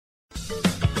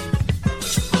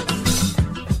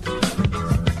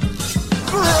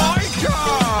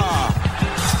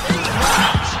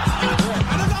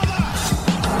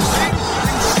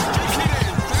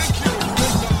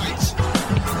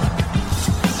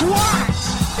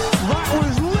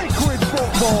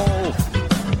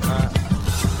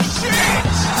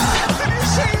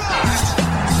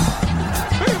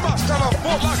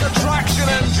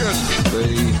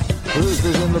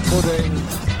pudding,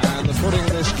 and the pudding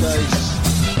in this case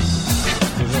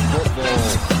is a football.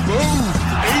 Boom!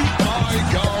 Eat my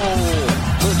goal!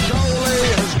 The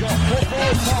goalie has got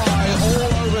football pie all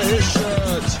over his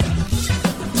shirt.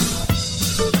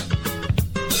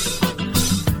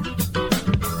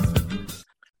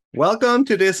 Welcome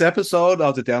to this episode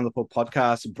of the Down the Pub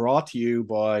podcast, brought to you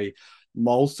by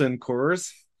Molson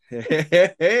Coors.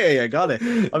 Hey, I got it.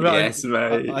 Yes,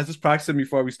 mate. I was just practicing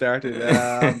before we started.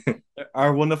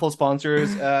 Our wonderful sponsors.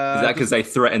 Is that because they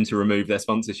threatened to remove their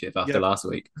sponsorship after last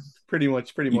week? Pretty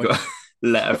much. You got a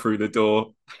letter through the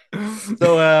door.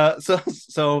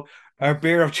 So our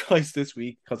beer of choice this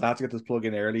week, because I have to get this plug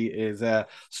in early, is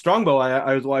Strongbow.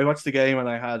 I watched the game and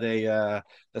I had a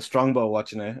Strongbow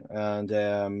watching it,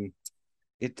 and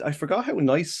I forgot how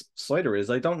nice cider is.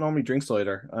 I don't normally drink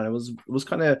cider, and it was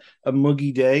kind of a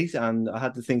muggy day, and I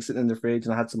had the thing sitting in the fridge,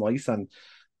 and I had some ice and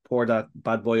poured that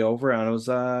bad boy over, and it was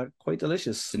quite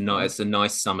delicious. It's a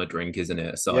nice summer drink, isn't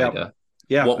it? A cider.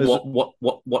 Yeah.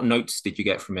 What notes did you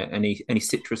get from it? Any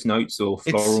citrus notes or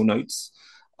floral notes?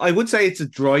 I would say it's a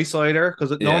dry cider,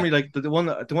 because normally, like the one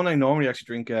I normally actually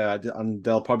drink, and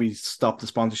they'll probably stop the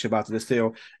sponsorship after this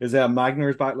too, is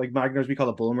Magners back, like Magners, we call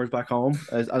it Bulmers back home,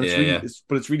 and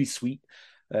it's really sweet.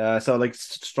 So like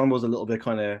Strombow's a little bit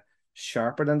kind of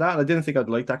sharper than that, and I didn't think I'd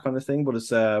like that kind of thing, but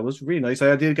it was really nice.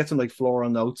 I did get some like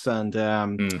floral notes, and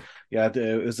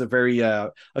it was a very I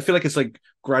feel like it's like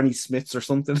Granny Smith's or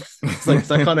something. It's like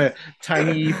that kind of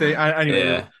tangy thing.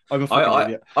 Anyway,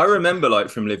 I remember, like,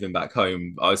 from living back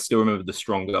home, I still remember the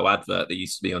Strongbow advert that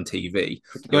used to be on TV.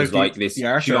 It was like this,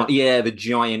 the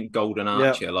giant golden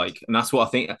archer, like, and that's what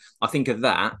I think. I think of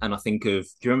that, and I think of, do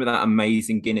you remember that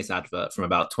amazing Guinness advert from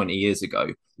about 20 years ago,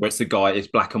 where it's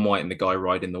black and white, and the guy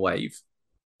riding the wave?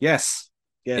 Yes.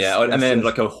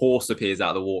 Like a horse appears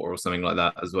out of the water or something like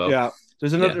that as well. Yeah.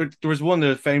 There's another. There was one of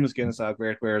the famous Guinness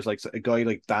advert where it's like a guy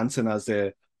like dancing as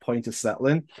the point is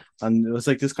settling, and it was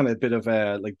like this kind of bit of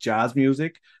like jazz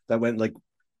music that went like,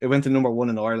 it went to #1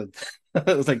 in Ireland. It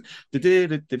was like anyway,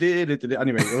 it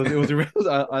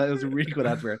was a really good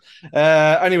advert.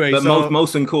 Anyway, but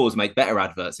Molson Coors make better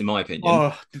adverts, in my opinion.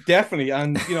 Oh, definitely.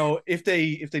 And if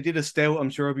they did a stout, I'm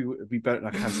sure it'd be better.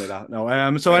 I can't say that. No.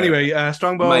 Anyway,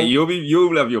 Strongbow. Mate,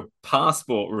 you'll have your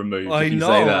passport removed. I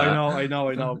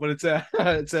know. But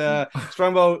it's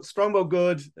Strongbow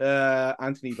good,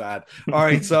 Anthony bad. All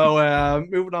right. So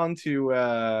moving on to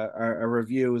our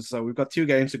reviews. So we've got 2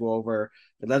 games to go over: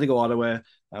 Atletico Ottawa,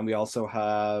 and we also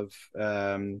have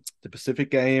the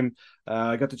Pacific game.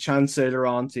 I got the chance later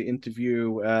on to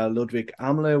interview Ludwig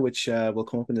Amle, which will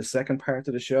come up in the second part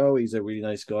of the show. He's a really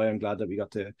nice guy. I'm glad that we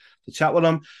got to chat with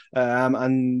him.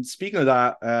 And speaking of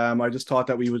that, I just thought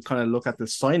that we would kind of look at the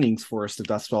signings first, if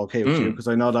that's okay with you, because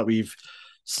I know that we've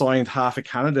signed half of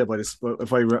Canada by this. But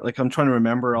I'm trying to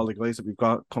remember all the guys that we've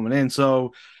got coming in.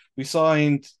 So we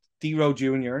signed Dero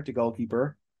Jr., the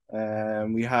goalkeeper.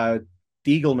 We had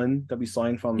Diegelman that we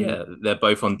signed from. Yeah, they're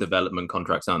both on development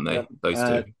contracts, aren't they? Those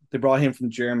two. They brought him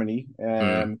from Germany.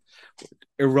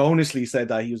 Erroneously said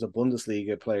that he was a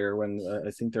Bundesliga player when I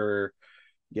think they're.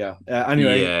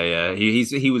 Anyway. Yeah.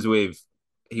 He was with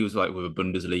a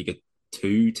Bundesliga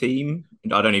 2 team.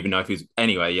 I don't even know if he's.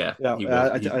 Anyway, yeah.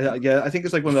 I think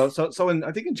it's like one of those.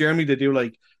 I think in Germany they do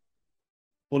like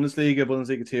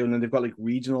Bundesliga 2, and then they've got like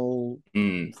regional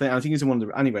thing. I think he's in one of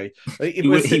the. Anyway,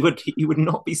 he would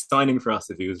not be signing for us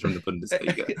if he was from the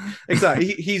Bundesliga. Exactly,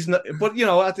 he's not. But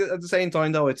at the same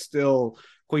time, though, it's still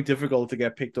quite difficult to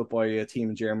get picked up by a team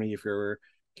in Germany if you're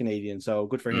Canadian. So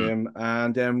good for him.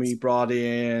 And then we brought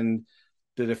in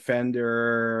the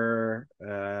defender.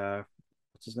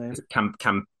 What's his name?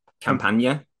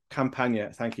 Campagna.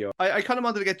 Campagna. Thank you. I kind of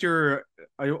wanted to get your.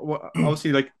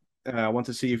 Obviously, like. I want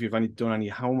to see if you've done any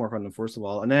homework on them first of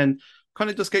all, and then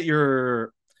kind of just get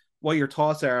what your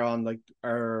thoughts are on like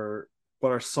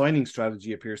what our signing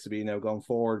strategy appears to be now going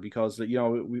forward, because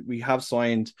we have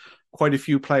signed quite a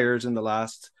few players in the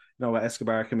last.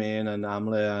 Escobar came in, and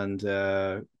Amle, and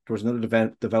there was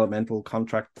another developmental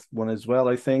contract one as well,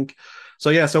 I think. So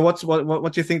yeah, so what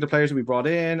do you think the players that we brought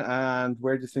in, and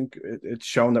where do you think it's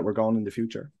shown that we're going in the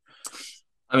future?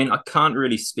 I mean, I can't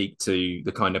really speak to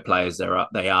the kind of players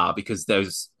they are, because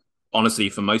there's, honestly,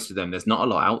 for most of them, there's not a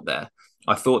lot out there.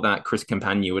 I thought that Chris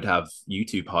Campagna would have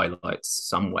YouTube highlights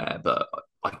somewhere, but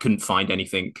I couldn't find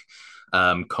anything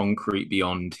concrete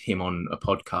beyond him on a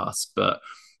podcast. But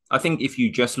I think if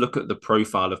you just look at the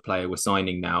profile of player we're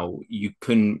signing now, you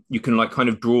can like kind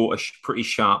of draw a pretty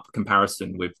sharp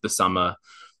comparison with the summer.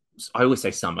 I always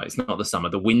say summer. It's not the summer,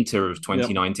 the winter of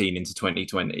 2019 into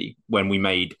 2020, when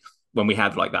we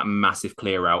had like that massive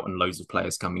clear out and loads of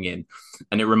players coming in.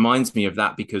 And it reminds me of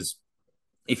that because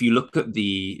if you look at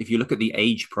the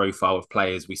age profile of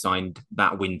players we signed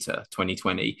that winter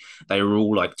 2020, they were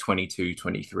all like 22,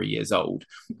 23 years old.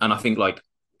 And I think like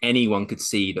anyone could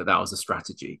see that was a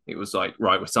strategy. It was like,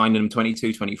 right, we're signing them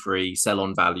 22, 23, sell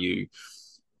on value.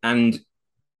 And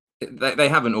they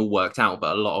haven't all worked out,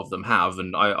 but a lot of them have.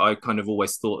 And I kind of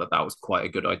always thought that was quite a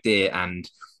good idea. And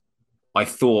I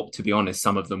thought, to be honest,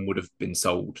 some of them would have been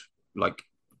sold, like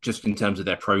just in terms of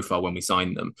their profile when we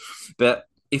signed them. But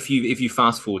if you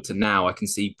fast forward to now, I can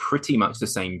see pretty much the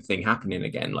same thing happening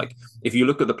again. Like if you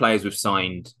look at the players we've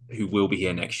signed who will be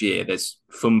here next year, there's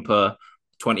Fumpa,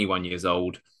 21 years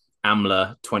old,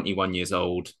 Amla, 21 years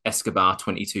old, Escobar,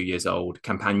 22 years old,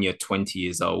 Campagna, 20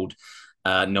 years old,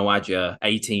 Noaja,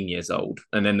 18 years old,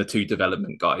 and then the two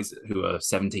development guys who are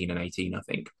 17 and 18, I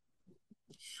think.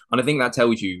 And I think that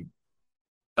tells you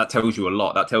a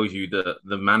lot. That tells you that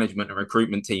the management and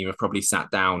recruitment team have probably sat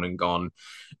down and gone,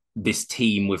 this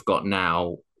team we've got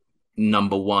now,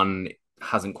 number one,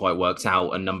 hasn't quite worked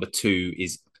out, and number two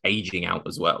is aging out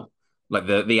as well. Like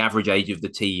the average age of the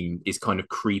team is kind of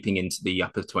creeping into the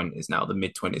upper 20s now, the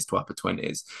mid 20s to upper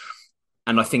 20s.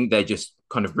 And I think they're just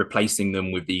kind of replacing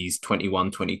them with these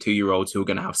 21, 22-year-olds who are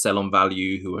going to have sell-on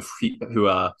value, who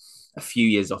are a few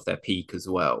years off their peak as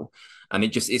well. And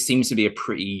it seems to be a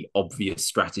pretty obvious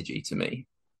strategy to me.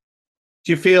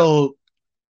 Do you feel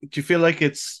like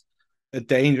it's a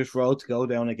dangerous road to go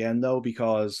down again though,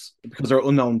 because they're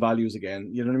unknown values again?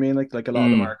 You know what I mean? Like a lot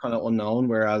of them are kind of unknown,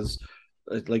 whereas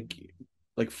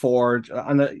like Forge,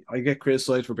 and I get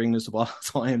criticized for bringing this up all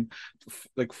the time,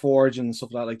 like Forge and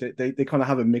stuff like that. Like they kind of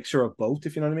have a mixture of both,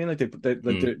 if you know what I mean.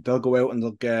 Like they'll go out and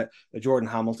they'll get a Jordan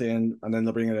Hamilton, and then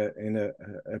they'll bring in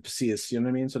a Pacias, you know what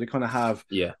I mean? So they kind of have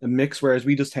a mix, whereas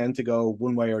we just tend to go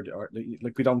one way or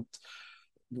like we don't.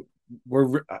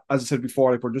 We're, as I said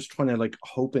before, like we're just trying to like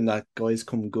hoping that guys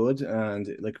come good, and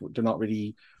like they're not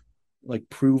really like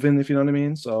proven, if you know what I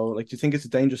mean. So like, do you think it's a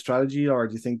dangerous strategy, or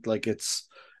do you think like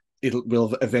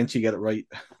we'll eventually get it right?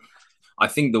 I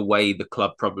think the way the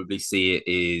club probably see it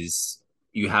is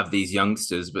you have these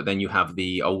youngsters, but then you have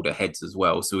the older heads as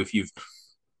well. So if you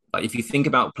think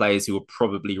about players who are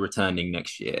probably returning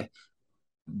next year,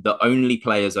 the only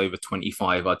players over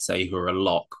 25, I'd say, who are a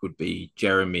lock would be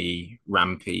Jeremy,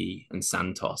 Rampy, and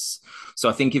Santos. So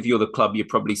I think if you're the club, you're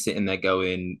probably sitting there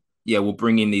going, yeah, we'll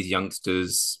bring in these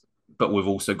youngsters, but we've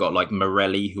also got like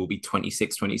Morelli, who will be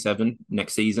 26, 27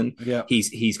 next season. Yeah.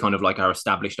 He's kind of like our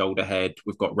established older head.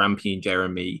 We've got Rampy and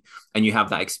Jeremy, and you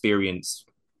have that experience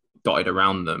dotted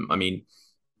around them. I mean,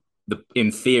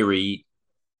 in theory,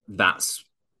 that's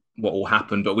what will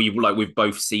happen, but we've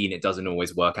both seen it doesn't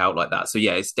always work out like that. So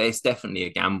yeah, it's definitely a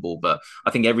gamble, but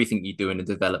I think everything you do in a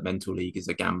developmental league is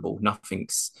a gamble.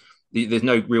 There's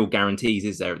no real guarantees,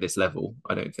 is there, at this level?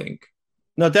 I don't think.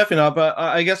 No, definitely not. But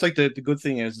I guess like the good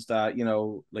thing is that, you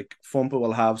know, like Fumpa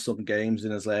will have some games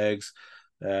in his legs.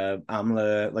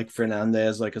 Amla, like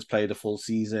Fernandez, like has played a full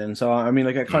season. So I mean,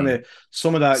 like I kind of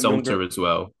some of that Salter younger, as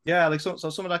well. Yeah, like so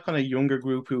some of that kind of younger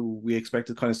group who we expect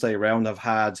to kind of stay around have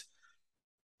had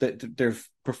that they've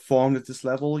performed at this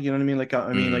level. You know what I mean? Like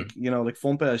I mean, like, you know, like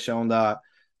Fumpa has shown that.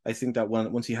 I think that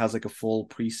once he has like a full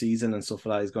preseason and stuff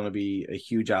like that, he's going to be a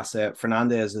huge asset.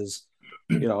 Fernandez is,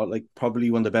 you know, like probably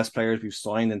one of the best players we've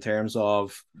signed in terms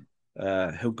of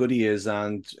how good he is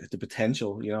and the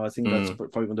potential. You know, I think that's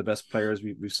probably one of the best players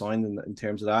we've signed in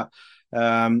terms of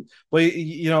that. But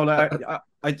you know, like,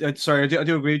 I sorry, I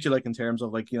do agree with you. Like in terms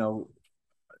of like, you know,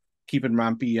 keeping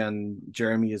Rampy and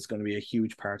Jeremy is going to be a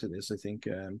huge part of this. I think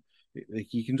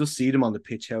like you can just see them on the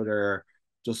pitch, how they're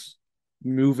just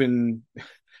moving.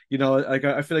 You know, like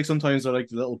I feel like sometimes they're like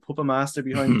the little puppet master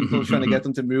behind people trying to get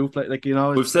them to move. Like you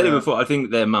know, we've said it before. I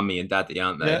think they're mummy and daddy,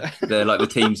 aren't they? Yeah. They're like the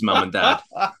team's mum and dad.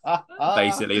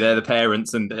 Basically, they're the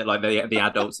parents and like the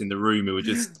adults in the room who are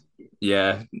just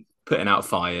putting out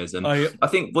fires. And I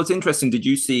think what's interesting, did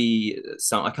you see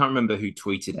I can't remember who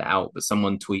tweeted it out, but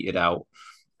someone tweeted out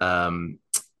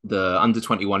the under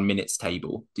 21 minutes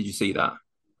table. Did you see that?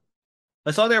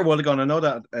 I saw there a while ago, and I know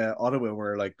that Ottawa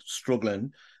were like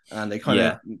struggling, and they kind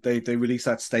of they released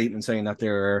that statement saying that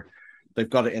they've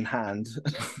got it in hand.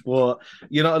 But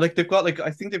you know, like they've got like, I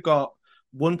think they've got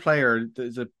one player,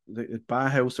 there's the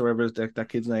Barhouse or whatever that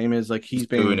kid's name is, like he's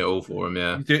been doing it all for him.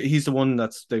 Yeah, he's the one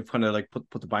they've kind of like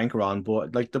put the banker on.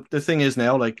 But like the thing is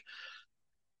now, like,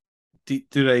 do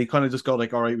they kind of just go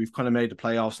like, all right, we've kind of made the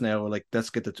playoffs now, like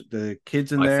let's get the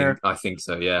kids in there? I think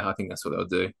so. Yeah, I think that's what they'll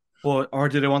do. Or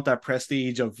do they want that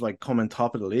prestige of like coming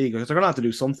top of the league? Because they're gonna have to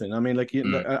do something. I mean, like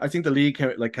I think the league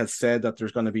like has said that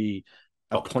there's going to be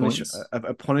a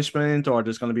punishment, or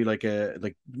there's going to be like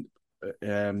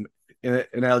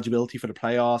in eligibility for the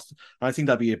playoffs. And I think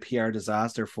that'd be a PR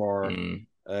disaster for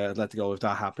Atletico if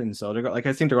that happens. So I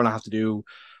think they're going to have to do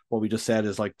what we just said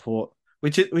is like put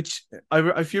which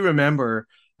if you remember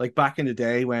like back in the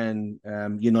day when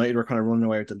United were kind of running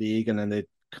away with the league, and then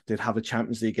they'd have a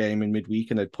Champions League game in midweek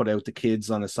and they'd put out the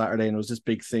kids on a Saturday, and it was this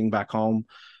big thing back home.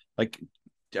 Like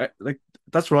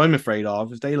that's what I'm afraid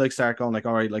of. If they like start going like,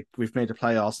 all right, like we've made the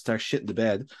playoffs, start shitting the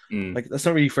bed, like that's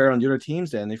not really fair on the other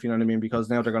teams then, if you know what I mean, because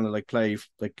now they're going to like play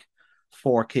like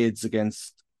 4 kids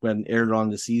against when earlier on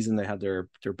in the season they had their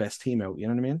best team out, you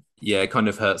know what I mean? Yeah, it kind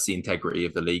of hurts the integrity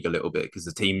of the league a little bit because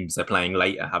the teams they're playing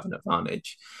later have an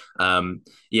advantage.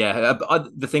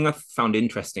 The thing I found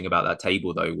interesting about that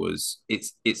table though was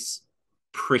it's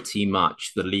pretty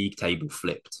much the league table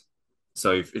flipped.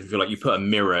 So if you're like you put a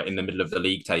mirror in the middle of the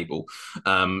league table,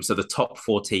 so the top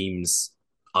 4 teams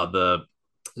are the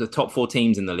top 4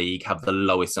 teams in the league have the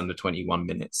lowest under 21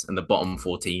 minutes, and the bottom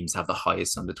 4 teams have the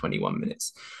highest under 21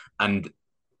 minutes, and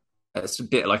it's a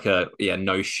bit like a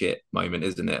no shit moment,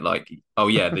 isn't it? Like, oh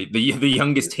yeah, the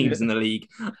youngest teams in the league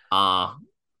are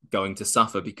going to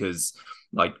suffer because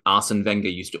like Arsene Wenger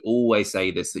used to always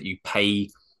say this, that you pay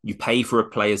for you pay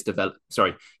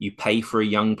for a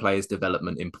young player's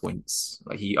development in points.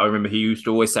 Like I remember he used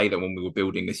to always say that when we were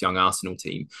building this young Arsenal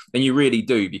team, and you really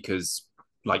do, because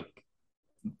like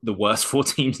the worst 4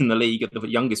 teams in the league are the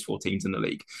youngest 4 teams in the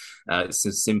league. It's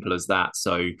as simple as that.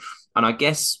 So, and I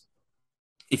guess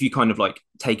if you kind of like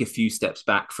take a few steps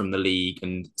back from the league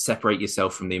and separate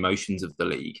yourself from the emotions of the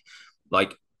league,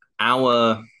 like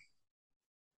our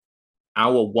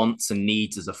wants and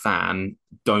needs as a fan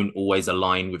don't always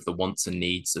align with the wants and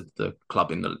needs of the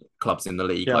clubs in the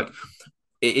league. Yeah. Like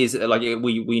it is like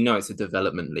we know it's a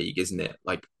development league, isn't it?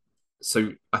 Like,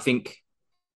 so I think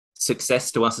success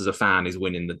to us as a fan is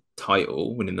winning the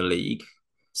title, winning the league.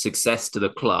 Success to the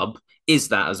club is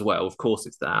that as well. Of course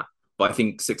it's that. But I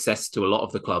think success to a lot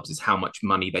of the clubs is how much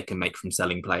money they can make from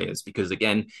selling players, because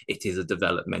again, it is a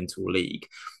developmental league.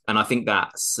 And I think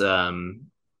that's I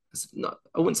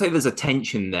wouldn't say there's a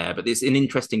tension there, but it's an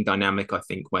interesting dynamic, I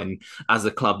think, when as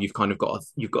a club you've got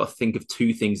to think of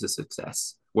 2 things as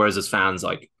success, whereas as fans,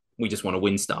 like, we just want to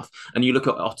win stuff. And you look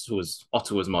at Ottawa's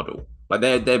model, like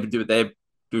they're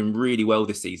doing really well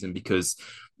this season because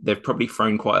they've probably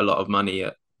thrown quite a lot of money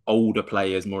at older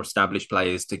players, more established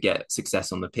players to get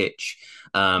success on the pitch.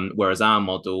 Whereas our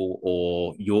model,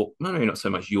 or York, maybe not so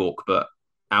much York, but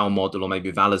our model, or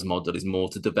maybe Vala's model, is more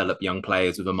to develop young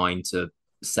players with a mind to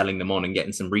selling them on and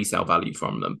getting some resale value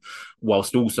from them,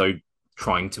 whilst also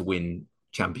trying to win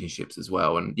championships as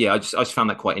well. And yeah, I just found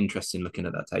that quite interesting looking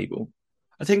at that table.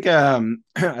 I think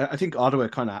Ottawa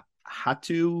kind of had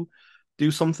to do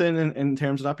something in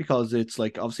terms of that, because it's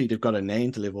like obviously they've got a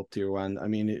name to live up to, and I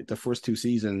mean the first 2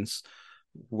 seasons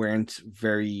weren't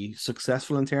very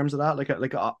successful in terms of that.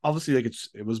 Like obviously like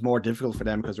it was more difficult for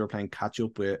them because they were playing catch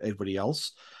up with everybody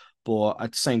else, but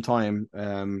at the same time,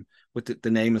 with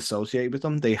the name associated with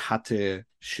them, they had to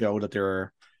show that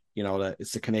they're, you know, that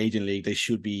it's the Canadian league, they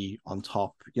should be on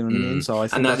top. You know what I mean? So I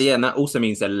think and that also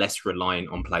means they're less reliant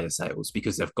on player sales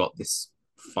because they've got this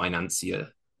financier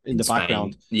in the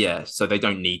background. Yeah, so they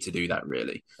don't need to do that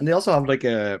really. And they also have like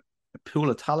a pool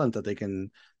of talent that they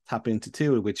can tap into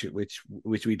too,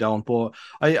 which we don't. But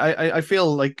I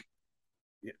feel like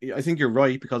I think you're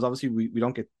right, because obviously we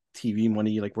don't get TV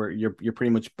money. Like you're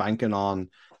pretty much banking on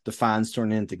the fans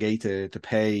turning into gate to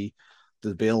pay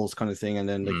the bills kind of thing, and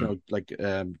then like you know, like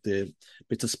the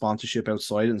bits of sponsorship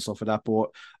outside and stuff like that. But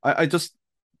I just,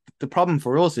 the problem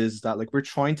for us is that like we're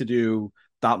trying to do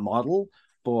that model,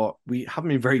 but we haven't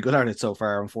been very good at it so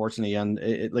far, unfortunately. And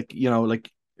it like, you know,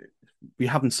 like we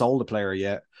haven't sold a player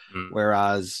yet.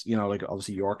 Whereas, you know, like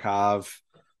obviously York have,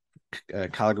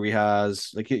 Calgary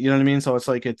has, like, you know what I mean? So it's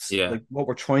like, like what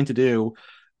we're trying to do,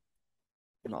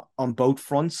 you know, on both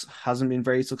fronts hasn't been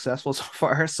very successful so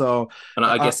far. So, and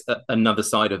I guess another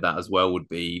side of that as well would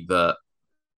be that,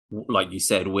 like you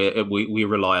said, we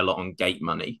rely a lot on gate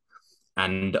money.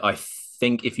 And I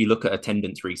think if you look at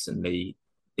attendance recently,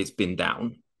 it's been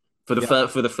down for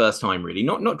the first time, really.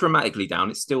 Not dramatically down.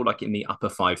 It's still like in the upper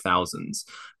 5,000s,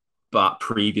 but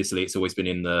previously it's always been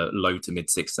in the low to mid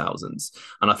 6,000s.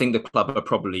 And I think the club are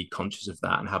probably conscious of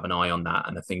that and have an eye on that,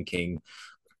 and are thinking,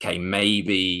 okay,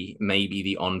 maybe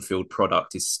the on-field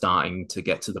product is starting to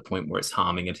get to the point where it's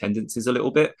harming attendances a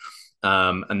little bit,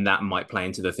 and that might play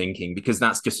into the thinking, because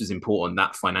that's just as important.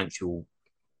 That financial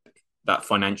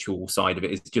side of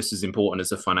it is just as important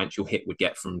as a financial hit would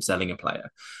get from selling a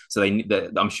player. So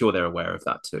I'm sure they're aware of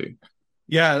that too.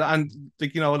 Yeah, and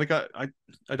like, you know, like I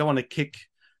don't want to kick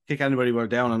anybody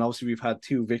down, and obviously we've had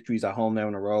 2 victories at home now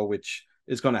in a row, which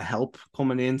is going to help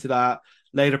coming into that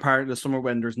later part of the summer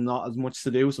when there's not as much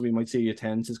to do. So we might see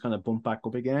attendances kind of bump back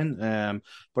up again.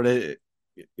 But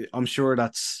I'm sure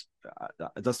that's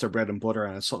their bread and butter,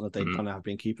 and it's something that they kind of have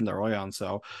been keeping their eye on.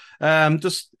 So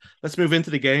just let's move into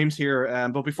the games here.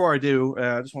 But before I do,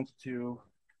 I just wanted to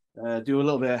do a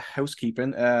little bit of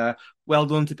housekeeping. Well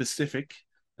done to Pacific.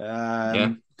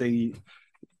 They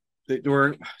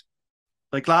were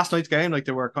like last night's game, like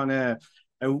they were kind of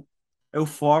out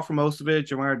far for most of it.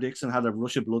 Jamar Dixon had a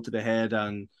rush of blood to the head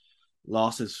and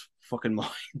lost his fucking mind,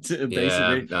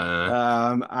 basically.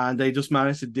 And they just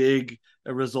managed to dig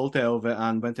a result out of it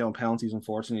and went down penalties,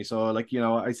 unfortunately. So, like,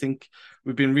 I think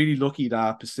we've been really lucky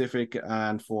that Pacific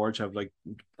and Forge have like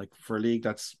for a league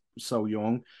that's so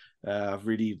young, have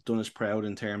really done us proud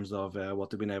in terms of what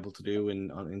they've been able to do in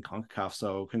CONCACAF.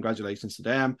 So congratulations to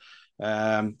them.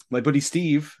 My buddy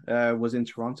Steve was in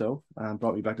Toronto and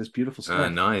brought me back this beautiful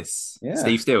stuff. Nice. Yeah.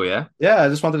 Steve Steele, yeah? Yeah, I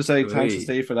just wanted to say thanks to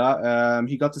Steve for that.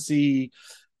 He got to see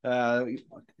I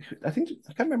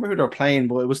can't remember who they were playing,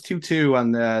 but it was 2-2,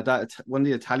 and that one of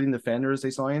the Italian defenders they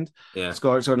signed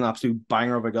scored an absolute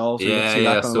banger of a goal. So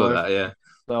I saw that. Yeah.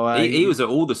 So he was at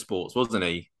all the sports, wasn't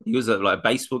he? He was at like a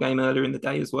baseball game earlier in the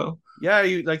day as well. Yeah,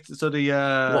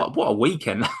 what a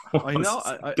weekend that was. I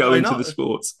know. Going to the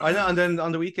sports. I know. And then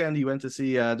on the weekend he went to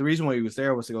see. The reason why he was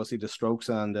there was to go see the Strokes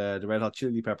and the Red Hot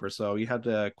Chili Peppers. So he had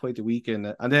quite the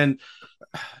weekend. And then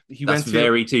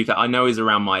I know he's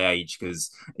around my age because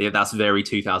that's very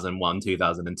 2001,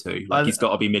 2002. Like he's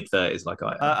got to be mid-30s, like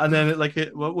I am. And then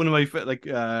one of my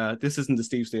this isn't the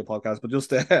Steve Steele podcast, but just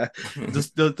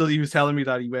he was telling me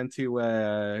that he went to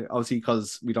obviously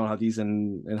because we don't have these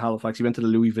in Halifax. He went to the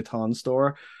Louis Vuitton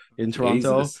store in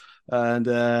Toronto. Jesus.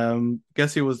 And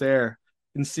guess who was there?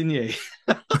 Insigne.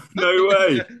 No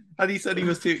way. And he said he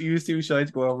was too shy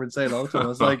to go over and say hello to him. I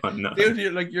was like, no. Dude,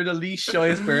 you're the least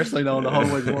shyest person I know in the whole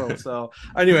wide world. So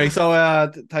anyway,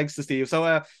 thanks to Steve.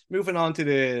 So moving on to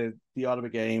the Ottawa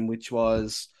game, which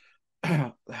was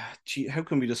how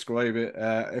can we describe it?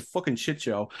 A fucking shit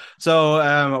show. So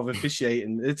of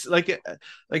officiating. It's like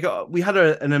we had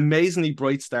an amazingly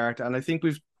bright start, and I think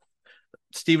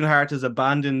Stephen Hart has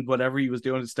abandoned whatever he was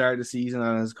doing at the start of the season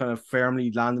and has kind of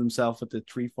firmly landed himself at the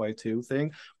 3-5-2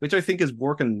 thing, which I think is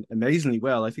working amazingly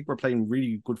well. I think we're playing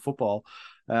really good football.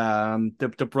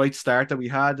 The bright start that we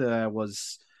had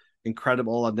was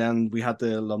incredible, and then we had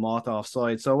the Lamotte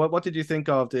offside. So what did you think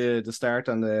of the start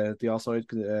and the offside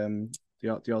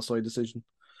the offside decision?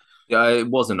 Yeah, it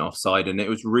wasn't offside, and it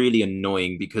was really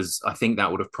annoying because I think that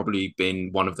would have probably been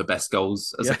one of the best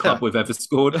goals as a club we've ever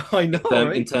scored. I know,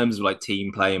 right? In terms of like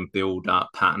team play and build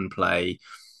up, pattern play,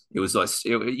 it was like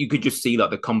you could just see like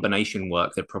the combination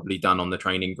work they'd probably done on the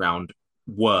training ground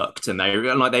worked, and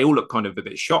they all looked kind of a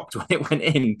bit shocked when it went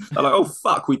in. They're like, "Oh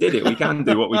fuck, we did it! We can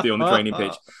do what we do on the training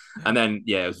pitch." And then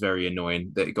it was very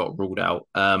annoying that it got ruled out.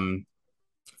 I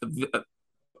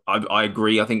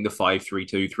agree. I think the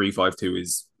 5-3-2, 3-5-2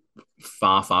 is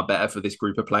far better for this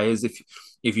group of players.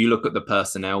 If you look at the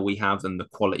personnel we have and the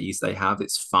qualities they have,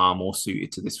 it's far more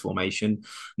suited to this formation.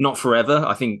 Not forever.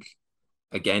 I think,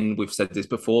 again, we've said this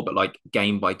before, but like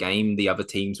game by game, the other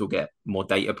teams will get more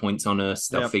data points on us.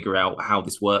 They'll figure out how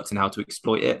this works and how to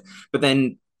exploit it. But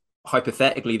then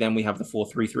hypothetically, then we have the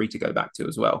 4-3-3 to go back to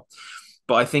as well.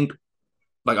 But I think,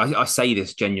 like I say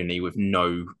this genuinely with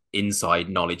no inside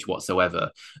knowledge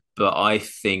whatsoever, but I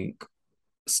think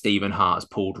Stephen Hart's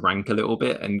pulled rank a little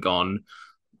bit and gone,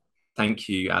 thank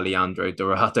you, Alejandro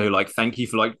Dorado. Like, thank you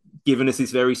for like giving us this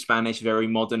very Spanish, very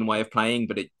modern way of playing,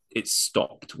 but it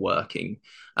stopped working.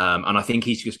 And I think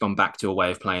he's just gone back to a way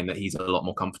of playing that he's a lot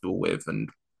more comfortable with and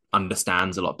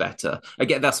understands a lot better.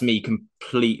 Again, that's me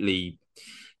completely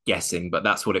guessing, but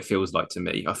that's what it feels like to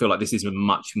me. I feel like this is a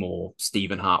much more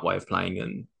Stephen Hart way of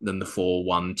playing than the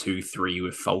 4-1-2-3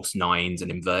 with false nines and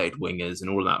inverted wingers and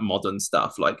all of that modern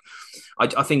stuff. Like, I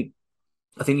think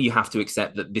you have to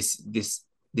accept that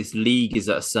this league is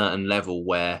at a certain level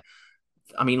where,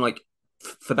 I mean, like,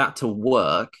 for that to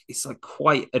work, it's like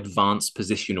quite advanced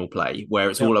positional play where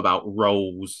it's all about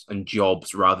roles and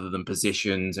jobs rather than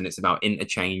positions, and it's about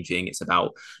interchanging, it's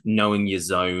about knowing your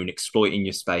zone, exploiting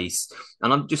your space,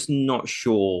 and I'm just not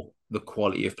sure the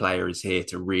quality of player is here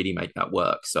to really make that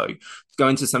work. So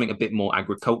going to something a bit more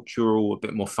agricultural, a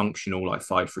bit more functional, like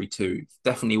 5-3-2,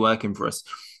 definitely working for us.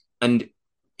 And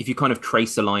if you kind of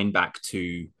trace a line back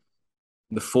to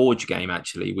the Forge game,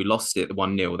 actually, we lost it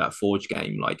 1-0, that Forge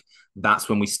game. Like, that's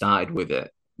when we started with it.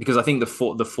 Because I think the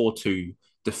 4-2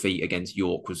 defeat against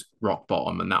York was rock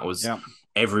bottom. And that was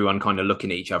everyone kind of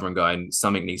looking at each other and going,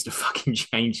 something needs to fucking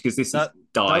change because this is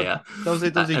dire. That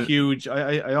was a huge...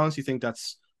 I honestly think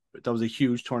that's a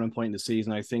huge turning point in the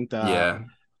season. I think that Yeah.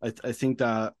 I think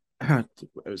that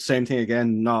same thing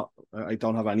again. Not I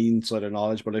don't have any insider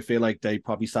knowledge, but I feel like they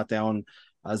probably sat down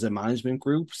as a management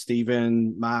group,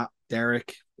 Stephen, Matt,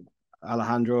 Derek,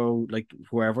 Alejandro, like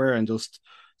whoever, and just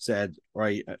said,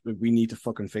 right, we need to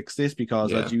fucking fix this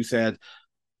because, Yeah. as you said,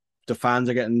 the fans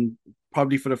are getting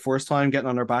probably for the first time getting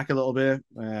on their back a little bit,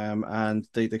 and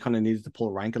they kind of needed to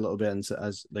pull rank a little bit and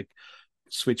as like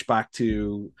switch back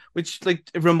to which like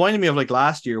it reminded me of like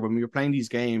last year when we were playing these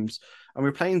games and we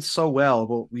were playing so well,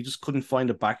 but we just couldn't find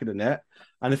the back of the net,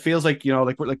 and it feels like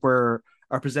we're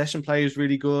our possession play is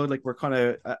really good. Like we're kind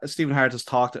of Stephen Hart has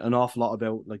talked an awful lot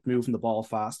about like moving the ball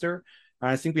faster,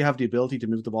 and I think we have the ability to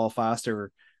move the ball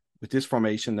faster with this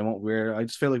formation than what we're. I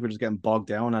just feel like we're just getting bogged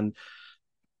down. And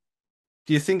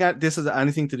do you think that this has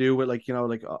anything to do with like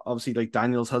like obviously like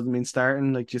Daniels hasn't been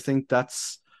starting? Like, do you think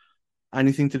that's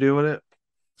anything to do with it?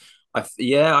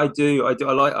 Yeah, I do. I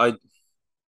like.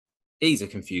 He's a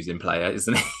confusing player,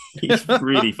 isn't he? He's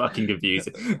really fucking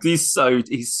confusing. He's so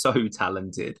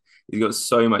talented. He's got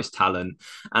so much talent,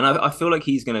 and I feel like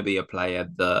he's going to be a player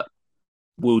that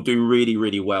will do really,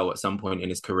 really well at some point in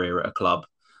his career at a club.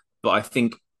 But I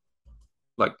think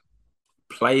like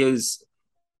players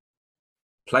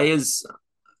players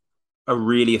are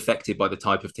really affected by the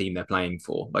type of team they're playing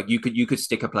for. Like you could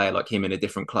stick a player like him in a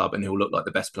different club and he'll look like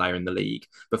the best player in the league.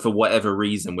 But for whatever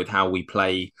reason, with how we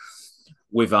play,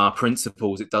 with our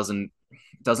principles, it doesn't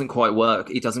quite work.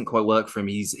 It doesn't quite work for him.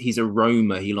 He's a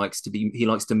roamer. He likes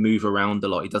to move around a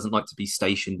lot. He doesn't like to be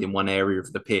stationed in one area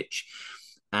of the pitch.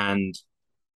 And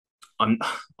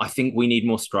I think we need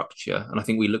more structure, and I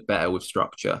think we look better with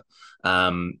structure.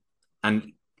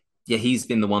 And yeah, he's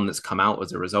been the one that's come out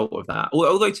as a result of that.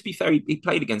 Although to be fair, he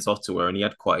played against Ottawa and he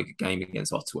had quite a good game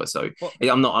against Ottawa. So Well,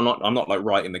 I'm not like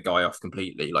writing the guy off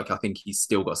completely. Like I think he's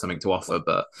still got something to offer.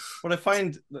 But what I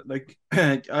find like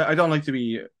I don't like to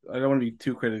be I don't want to be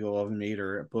too critical of him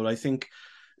either, but I think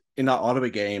in that Ottawa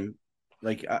game,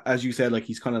 like as you said, like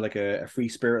he's kind of like a free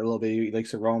spirit a little bit. He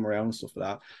likes to roam around and stuff like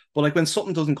that. But like when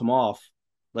something doesn't come off,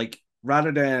 like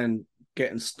rather than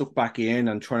getting stuck back in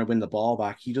and trying to win the ball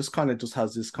back, he just kind of just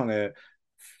has this kind of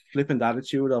flippant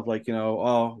attitude of like,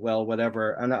 oh well,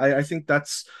 whatever. And I think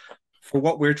that's for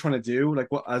what we're trying to do, like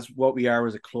what we are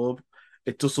as a club,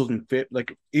 it just doesn't fit.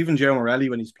 Like even Joe Morelli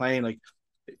when he's playing, like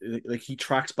he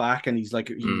tracks back and he's like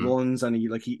he runs and he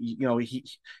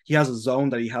has a zone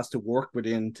that he has to work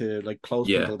within to like close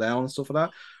people down and stuff like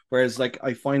that. Whereas like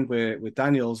I find with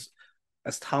Daniels,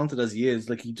 as talented as he is,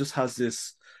 like he just has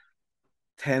this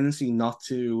tendency not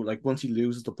to like once he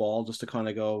loses the ball just to kind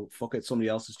of go fuck it, somebody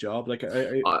else's job. Like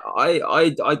I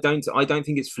don't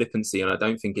think it's flippancy, and I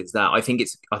don't think it's that. I think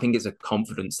it's a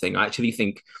confidence thing. I actually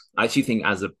think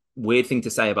as a weird thing to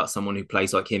say about someone who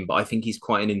plays like him, but I think he's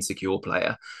quite an insecure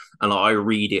player, and like, I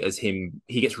read it as him.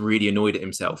 He gets really annoyed at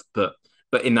himself, but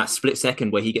in that split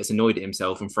second where he gets annoyed at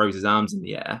himself and throws his arms in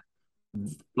the air,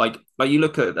 like you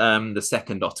look at the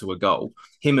second Ottawa goal,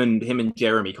 him and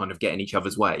Jeremy kind of get in each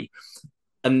other's way,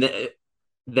 and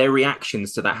their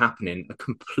reactions to that happening are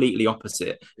completely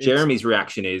opposite. Jeremy's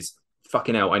reaction is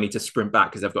fucking hell, I need to sprint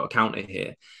back because I've got a counter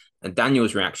here. And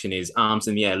Daniel's reaction is arms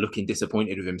in the air, looking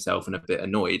disappointed with himself and a bit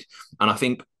annoyed. And I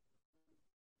think,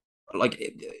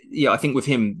 I think with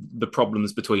him, the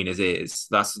problems between his ears.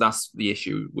 That's the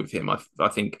issue with him. I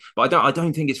think, but I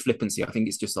don't think it's flippancy. I think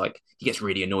it's just like he gets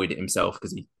really annoyed at himself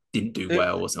because he didn't do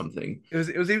well or something. It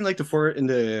was even like for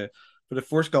the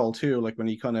first goal too, like when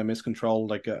he kind of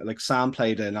miscontrolled, like Sam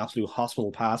played an absolute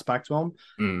hospital pass back to him,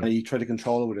 and he tried to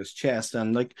control it with his chest,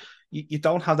 and like you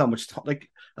don't have that much time. Like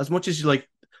as much as you like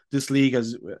this league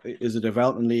is a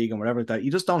development league and whatever that,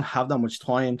 you just don't have that much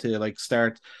time to like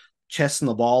start chesting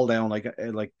the ball down like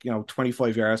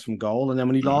 25 yards from goal, and then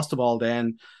when he lost the ball,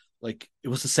 then like it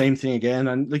was the same thing again,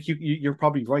 and like you're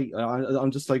probably right.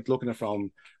 I'm just like looking at it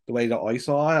from the way that I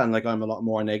saw it, and like I'm a lot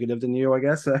more negative than you, I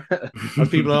guess, as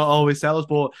people always tell us.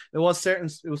 But it was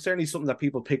certainly something that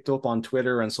people picked up on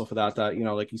Twitter and stuff like that.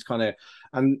 Like he's kind of,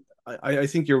 and I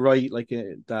think you're right, like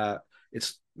that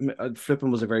it's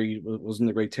flipping wasn't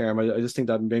a great term. I just think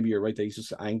that maybe you're right that he's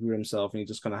just angry with himself and he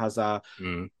just kind of has that.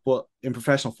 But in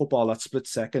professional football, that split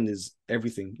second is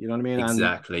everything. You know what I mean?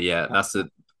 Exactly. Yeah, that's it.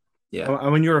 Yeah.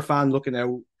 And when you're a fan looking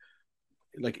out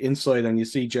like inside and you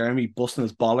see Jeremy busting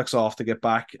his bollocks off to get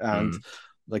back, and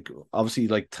like obviously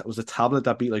like it was a tablet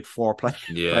that beat like 4 players.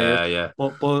 Yeah.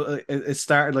 But it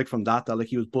started like from that like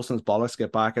he was busting his bollocks to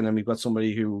get back, and then we've got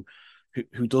somebody who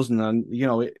doesn't, and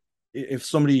if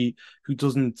somebody who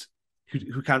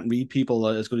can't read people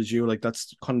as good as you, like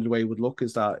that's kind of the way it would look,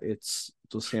 is that it's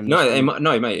just him. No, Just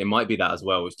no, mate, it might be that as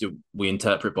well. It's just, we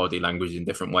interpret body language in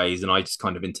different ways, and I just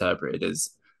kind of interpret it as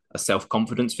a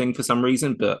self-confidence thing for some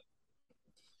reason. But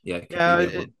yeah, it could be the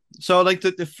other one. So like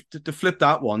to flip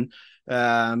that one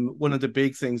of the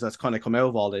big things that's kind of come out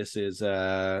of all this is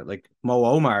like Mo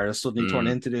Omar has suddenly turned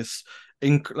into this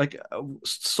like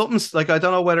something's like I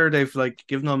don't know whether they've like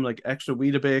given him like extra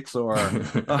Weetabix or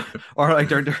like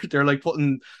they're like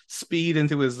putting speed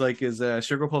into his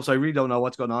sugar puffs. I really don't know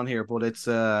what's going on here, but it's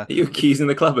Are you accusing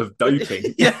the club of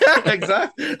doping? Yeah,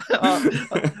 exactly.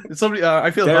 Somebody I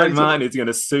feel Derek bad. Mann is going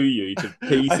to see you to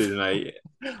pieces, mate.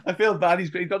 I feel bad. He's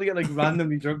got to get like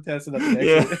randomly drug tested at the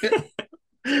next. Yeah.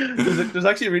 There's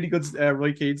actually a really good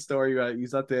Roy Keane story.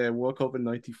 He's at the World Cup in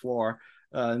 '94,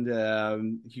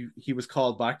 and he was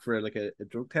called back for like a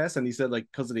drug test, and he said like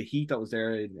because of the heat that was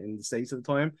there in the States at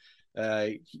the time,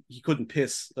 he couldn't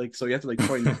piss, like so he had to like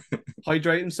try and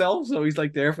hydrate himself. So he's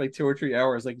like there for like 2 or 3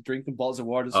 hours, like drinking bottles of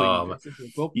water. So he into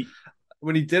a cup.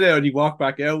 When he did it and he walked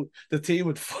back out, the team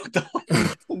would fucked up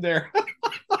from there.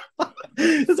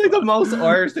 It's like the most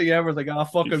Irish thing ever. It's like, oh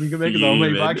fuck him, you can make his own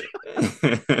way back.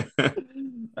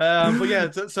 But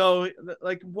yeah, so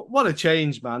like, what a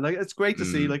change, man! Like, it's great to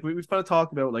see. Like, we've kind of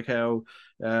talked about like how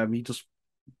he just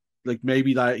like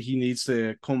maybe that he needs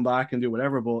to come back and do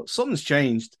whatever, but something's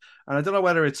changed, and I don't know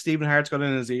whether it's Stephen Hart's got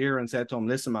in his ear and said to him,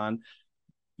 "Listen, man,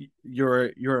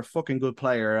 you're a fucking good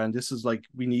player, and this is like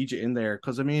we need you in there."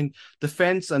 Because I mean,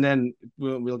 defense, and then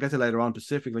we'll get to later on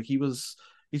Pacific. Like he was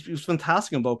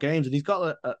fantastic in both games, and he's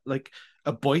got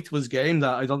a bite to his game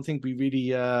that I don't think we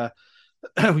really.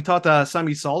 We thought that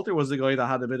Sammy Salter was the guy that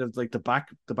had a bit of like the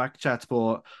back chats,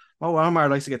 but Mo Omar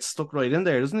likes to get stuck right in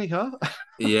there, doesn't he? Huh?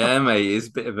 Yeah, mate. He's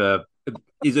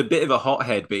a bit of a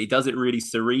hothead, but he does it really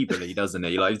cerebrally, doesn't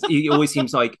he? Like he always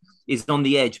seems like he's on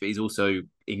the edge, but he's also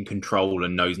in control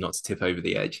and knows not to tip over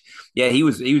the edge. Yeah,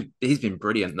 he's been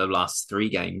brilliant the last 3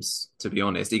 games, to be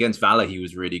honest. Against Valor, he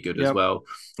was really good as well.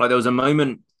 Like there was a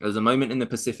moment in the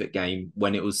Pacific game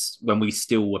when we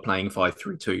still were playing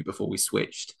 5-3-2 before we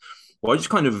switched. Well, I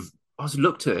just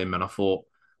looked at him and I thought,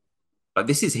 like,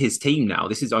 this is his team now.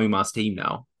 This is Omar's team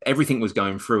now. Everything was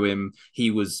going through him. He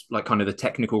was like kind of the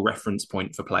technical reference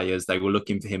point for players. They were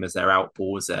looking for him as their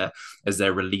outball, as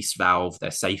their release valve, their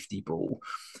safety ball.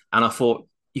 And I thought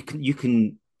you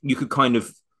could kind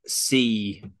of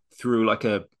see through like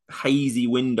a hazy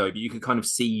window, but you could kind of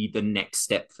see the next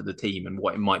step for the team and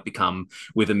what it might become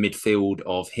with a midfield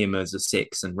of him as a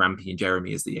 6 and Rampy and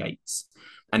Jeremy as the 8s.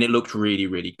 And it looked really,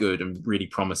 really good and really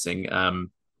promising.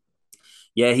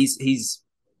 Yeah, he's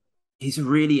a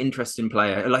really interesting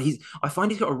player. Like I find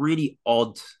he's got a really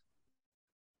odd,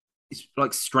 it's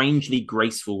like strangely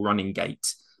graceful running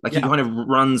gait. Like he kind of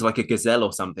runs like a gazelle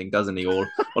or something, doesn't he? Or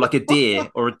like a deer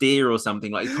or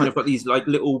something. Like he's kind of got these like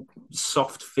little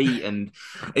soft feet, and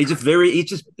he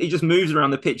just moves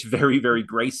around the pitch very, very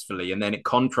gracefully. And then it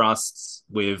contrasts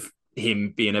with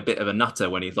him being a bit of a nutter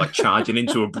when he's like charging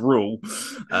into a brawl.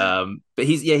 But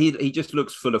he just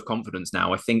looks full of confidence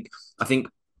now. I think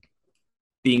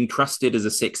being trusted as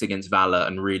a 6 against Valor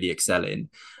and really excelling,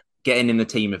 getting in the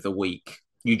team of the week,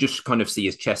 you just kind of see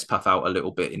his chest puff out a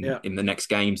little bit in the next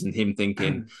games, and him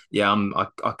thinking,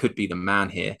 I could be the man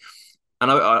here.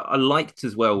 And I liked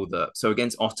as well that, so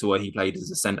against Ottawa, he played as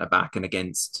a centre back, and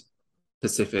against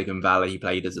Pacific and Valor, he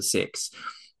played as a 6.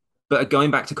 But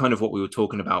going back to kind of what we were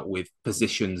talking about with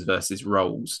positions versus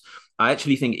roles, I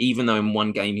actually think even though in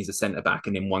one game he's a centre back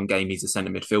and in one game he's a centre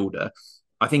midfielder,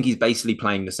 I think he's basically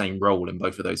playing the same role in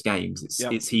both of those games.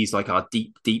 He's like our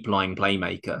deep lying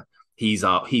playmaker. He's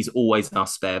always our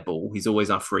spare ball. He's always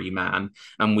our free man,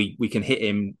 and we can hit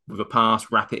him with a pass,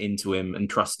 wrap it into him, and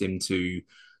trust him to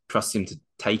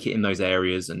take it in those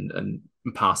areas and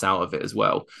pass out of it as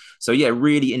well. So yeah,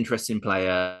 really interesting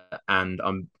player, and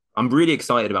I'm really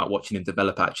excited about watching him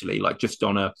develop, actually, like just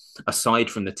on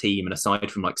aside from the team and aside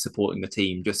from like supporting the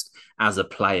team, just as a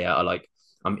player,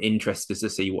 I'm interested to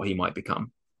see what he might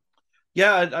become.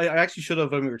 Yeah, I actually should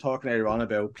have, when we were talking earlier on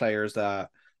about players that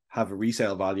have a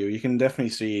resale value, you can definitely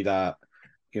see that,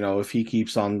 if he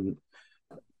keeps on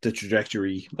the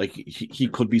trajectory, like he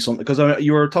could be something, because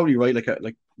you were totally right.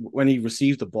 Like when he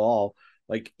received the ball,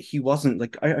 like he wasn't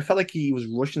like, I felt like he was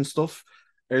rushing stuff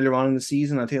earlier on in the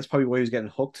season. I think that's probably why he was getting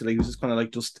hooked. Like he was just kind of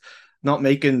like just not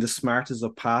making the smartest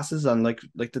of passes, and like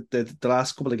the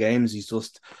last couple of games he's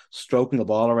just stroking the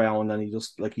ball around, and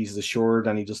he's assured,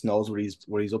 and he just knows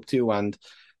what he's up to. And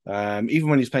even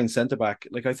when he's playing centre back,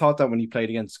 like I thought that when he played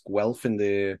against Guelph in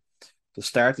the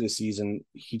start of the season,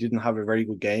 he didn't have a very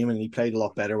good game, and he played a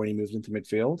lot better when he moved into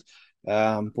midfield.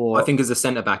 But I think as a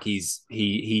centre back,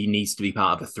 he needs to be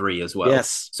part of a three as well,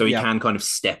 yes, so he yeah. can kind of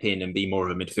step in and be more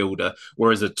of a midfielder.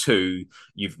 Whereas a two,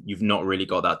 you've not really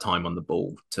got that time on the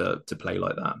ball to play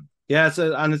like that. Yeah,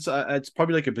 it's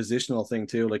probably like a positional thing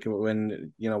too. Like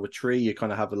when with three, you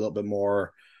kind of have a little bit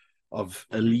more of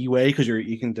a leeway because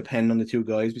you can depend on the two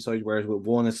guys besides. Whereas with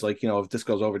one, it's like if this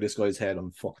goes over this guy's head,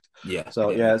 I'm fucked. Yeah, So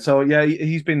yeah,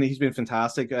 he's been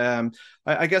fantastic.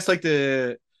 I guess like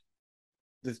the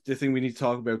thing we need to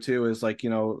talk about too is like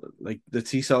like the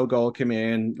Tissot goal came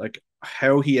in, like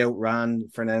how he outran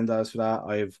Fernandez for that.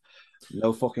 I've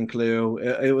no fucking clue.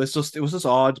 It was just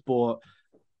odd, but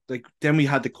like then we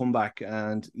had the comeback,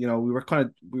 and we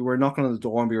were knocking on the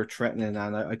door and we were threatening,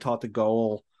 and I thought the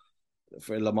goal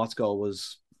for Lamotte's goal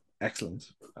was excellent,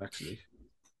 actually.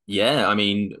 yeah. I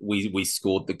mean, we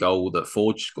scored the goal that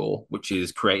Forge scored, which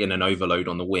is creating an overload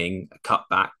on the wing, a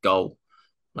cutback goal,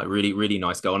 like really really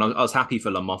nice goal. And I was happy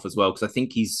for Lamotte as well because I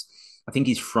think he's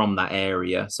from that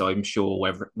area, so I'm sure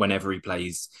whenever he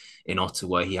plays in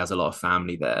Ottawa, he has a lot of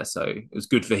family there. So it was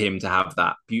good for him to have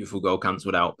that beautiful goal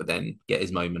cancelled out, but then get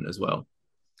his moment as well.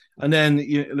 And then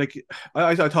like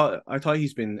I thought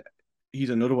he's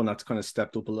another one that's kind of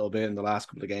stepped up a little bit in the last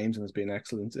couple of games and has been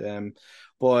excellent.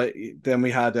 But then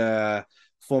we had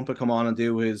Fumpa come on and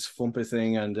do his Fumpa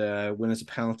thing and win us a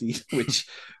penalty, which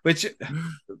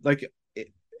like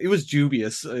it was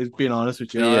dubious. Being honest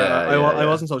with you, I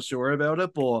wasn't so sure about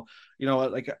it, but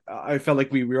like I felt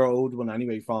like we were owed one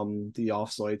anyway from the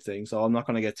offside thing, so I'm not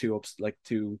going to get too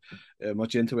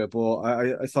much into it. But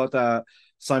I thought that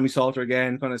Sammy Salter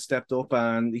again kind of stepped up,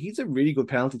 and he's a really good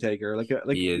penalty taker. Like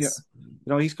he is.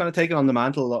 He's kind of taken on the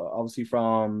mantle obviously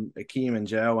from Akeem and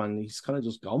Joe, and he's kind of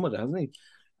just gone with it, hasn't he?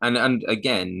 And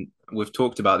again, we've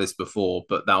talked about this before,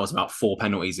 but that was about 4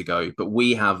 penalties ago. But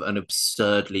we have an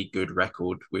absurdly good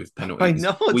record with penalties. I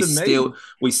know, it's amazing.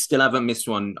 We still haven't missed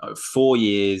one 4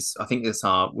 years. I think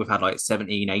we've had like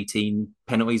 17, 18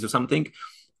 penalties or something.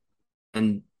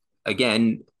 And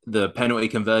again, the penalty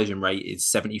conversion rate is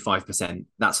 75%.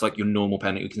 That's like your normal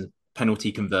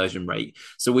penalty conversion rate.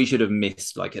 So we should have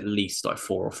missed like at least like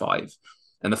 4 or 5.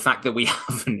 And the fact that we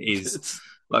haven't is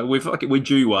like we're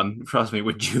due one. Trust me,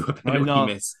 we're due a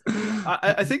penalty miss.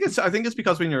 I think it's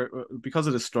because because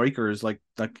of the strikers, like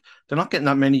they're not getting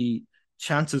that many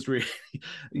chances really.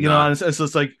 know, and it's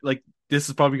just like this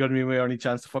is probably going to be my only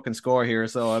chance to fucking score here.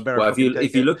 So I better. Well,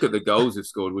 if you look at the goals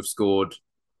we've scored.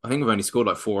 I think we've only scored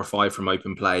like 4 or 5 from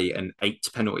open play and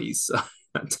 8 penalties. So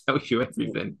that tells you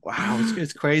everything. Wow,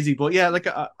 it's crazy. But yeah, like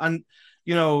and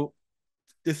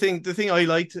the thing I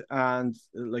liked and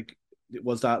like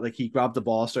was that like he grabbed the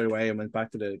ball straight away and went back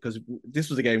to because this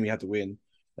was a game we had to win.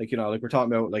 Like like we're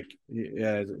talking about like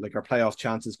like our playoff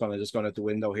chances just gone out the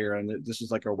window here, and this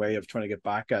is like our way of trying to get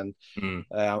back. And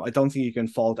I don't think you can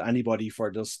fault anybody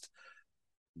for just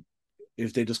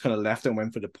if they just kind of left and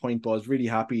went for the point. But I was really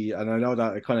happy, and I know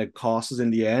that it kind of cost us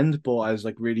in the end, but I was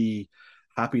like really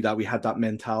happy that we had that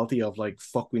mentality of like,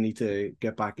 fuck, we need to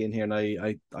get back in here, and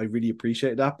I really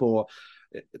appreciate that. But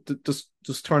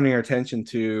just turning our attention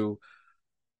to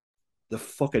the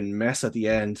fucking mess at the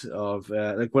end of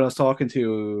like when I was talking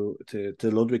to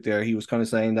Ludwig there, he was kind of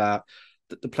saying that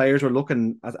the players were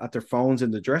looking at their phones in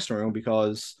the dressing room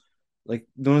because like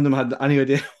none of them had any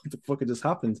idea what the fuck had just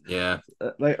happened. Yeah.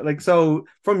 Like so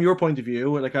from your point of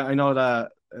view, like I know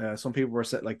that some people were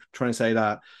trying to say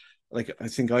that like I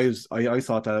think I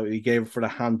thought that he gave for the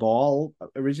handball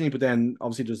originally, but then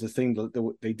obviously there's this thing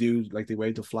that they do, like they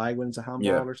wave the flag when it's a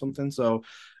handball or something. So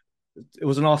it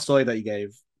was an offside that he gave.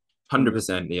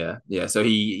 100%, yeah. So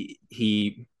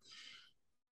he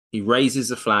raises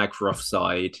the flag for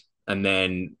offside, and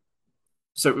then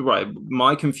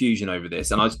my confusion over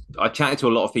this, and I chatted to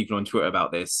a lot of people on Twitter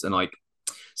about this, and like,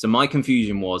 so my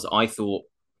confusion was I thought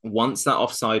once that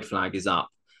offside flag is up,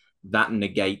 that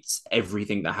negates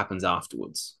everything that happens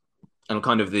afterwards, and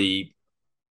kind of the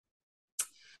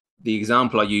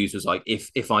example I used was like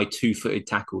if I 2-footed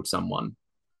tackled someone,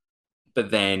 but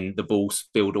then the ball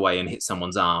spilled away and hit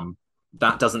someone's arm,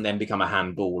 that doesn't then become a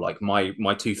handball. Like my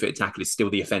 2-footed tackle is still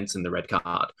the offence and the red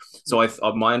card. So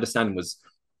my understanding was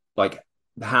like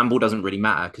the handball doesn't really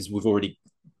matter because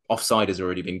offside has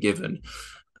already been given.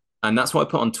 And that's what I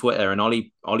put on Twitter. And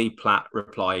Ollie Platt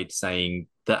replied saying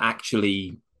that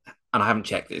actually, and I haven't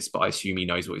checked this, but I assume he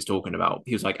knows what he's talking about.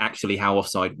 He was like, actually how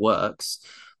offside works,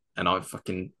 and I've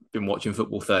fucking been watching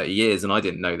football 30 years and I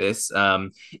didn't know this,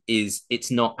 is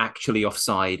it's not actually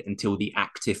offside until the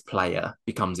active player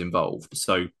becomes involved.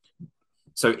 So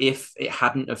if it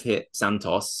hadn't have hit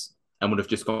Santos and would have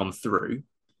just gone through,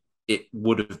 it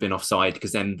would have been offside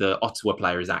because then the Ottawa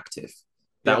player is active.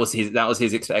 That was his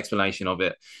explanation of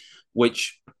it.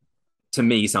 which to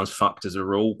me sounds fucked as a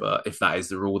rule. But if that is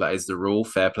the rule, that is the rule.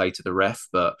 Fair play to the ref.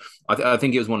 But I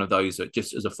think it was one of those that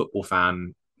just as a football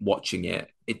fan watching it,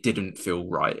 it didn't feel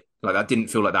right. Like I didn't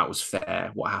feel like that was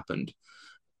fair. What happened?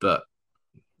 But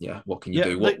yeah, what can you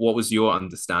do? What was your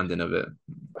understanding of it?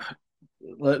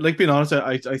 Like being honest,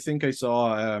 I think I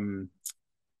saw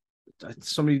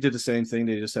somebody did the same thing.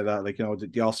 They just said that like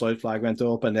the offside flag went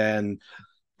up and then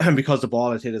because the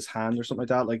ball had hit his hand or something like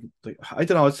that. Like I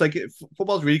don't know. It's like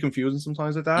football's really confusing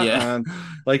sometimes like that. Yeah. And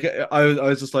like I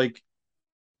was just like,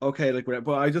 okay, like,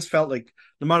 but I just felt like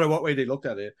no matter what way they looked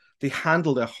at it, they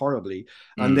handled it horribly.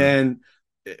 And then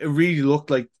it really looked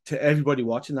like to everybody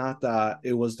watching that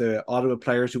it was the Ottawa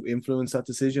players who influenced that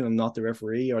decision and not the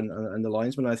referee and the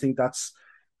linesman. I think that's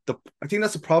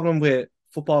the problem with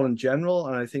football in general,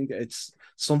 and I think it's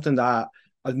something that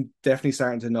I'm definitely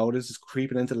starting to notice is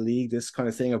creeping into the league. This kind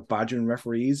of thing of badgering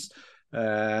referees.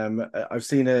 I've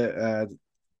seen it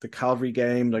the Calgary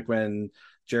game, like when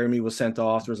Jeremy was sent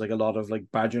off, there was like a lot of like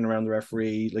badgering around the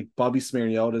referee. Like Bobby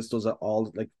Smirniotis does it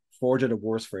all, like Forge are the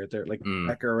worst for it. They're like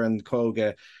Becker and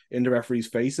Koga in the referees'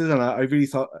 faces, and I really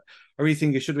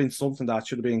think it should have been something that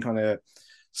should have been kind of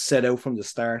set out from the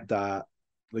start. That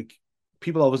like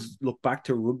people always look back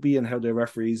to rugby and how the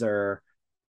referees are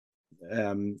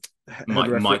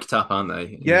mic'd up, aren't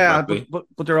they? Yeah, but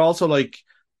they're also like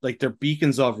they're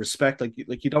beacons of respect. Like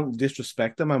you don't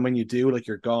disrespect them, and when you do, like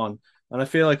you're gone. And I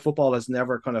feel like football has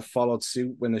never kind of followed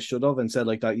suit when they should have and said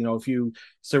like that, if you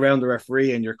surround the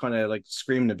referee and you're kind of like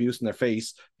screaming abuse in their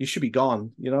face, you should be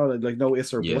gone, like no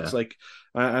ifs or buts. Like,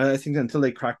 I think until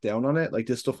they crack down on it, like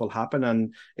this stuff will happen.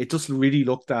 And it just really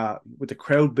looked at with the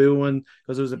crowd booing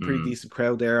because there was a pretty decent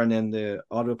crowd there. And then the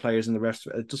Ottawa players and the rest,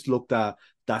 it just looked at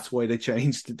that's why they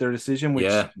changed their decision, which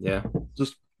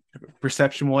just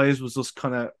perception wise was just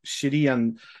kind of shitty.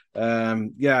 And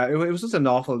it was just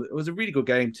it was a really good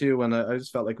game too, and I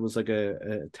just felt like it was like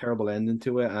a terrible ending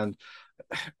to it, and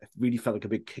it really felt like a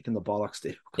big kick in the bollocks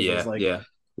too, because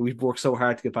we've worked so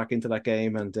hard to get back into that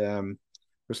game, and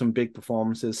there's some big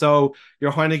performances. So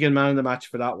your Heineken man of the match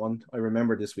for that one, I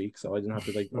remember this week, so I didn't have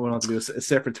to I won't have to do a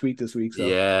separate tweet this week. So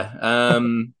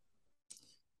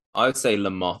I would say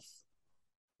Lamoth,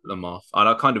 and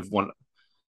I kind of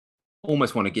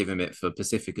almost want to give him it for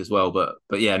Pacific as well, but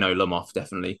yeah, no, Lamoth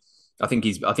definitely. I think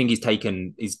he's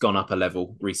gone up a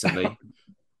level recently.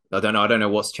 I don't know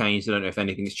what's changed. I don't know if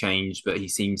anything's changed, but he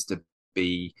seems to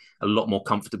be a lot more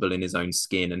comfortable in his own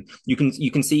skin, and you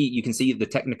can see the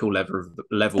technical level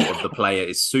of the player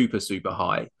is super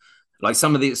high. Like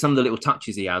some of the little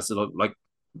touches he has, like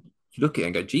look at it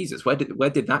and go, Jesus, where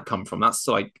did that come from? That's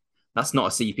not a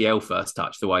CPL first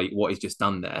touch, the way what he's just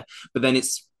done there. But then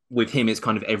with him, it's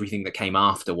kind of everything that came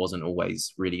after wasn't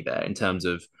always really there in terms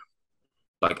of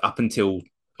like up until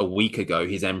a week ago,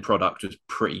 his end product was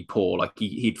pretty poor. Like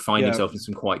he'd find himself in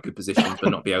some quite good positions,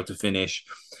 but not be able to finish.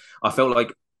 I felt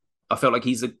like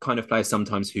he's the kind of player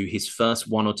sometimes who his first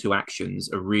one or two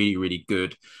actions are really, really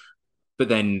good, but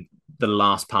then the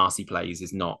last pass he plays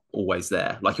is not always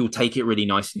there. Like he'll take it really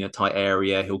nicely in a tight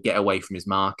area, he'll get away from his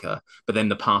marker, but then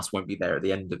the pass won't be there at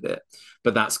the end of it.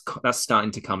 But that's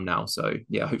starting to come now. So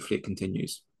yeah, hopefully it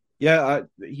continues. Yeah,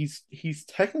 he's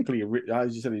technically,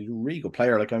 as you said, he's a really good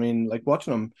player. Like I mean, like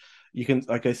watching him, you can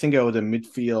like I think out of the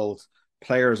midfield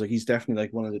players, like he's definitely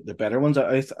like one of the better ones.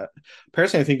 I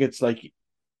personally I think it's like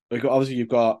obviously you've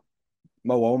got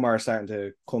Mo Omar starting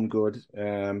to come good,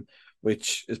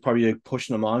 which is probably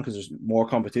pushing him on because there's more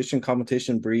competition.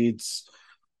 Competition breeds,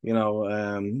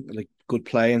 like good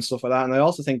play and stuff like that. And I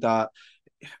also think that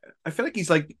I feel like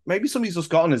he's like maybe somebody's just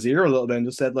got on his ear a little bit and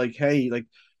just said like, hey, like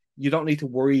you don't need to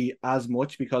worry as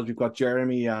much because we've got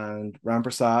Jeremy and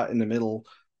Rampersat in the middle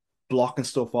blocking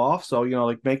stuff off. So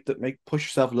like push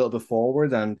yourself a little bit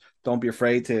forward and don't be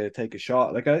afraid to take a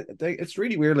shot. Like it's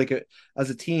really weird. Like as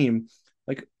a team,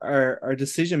 like our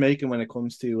decision making when it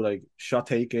comes to like shot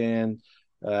taking,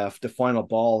 the final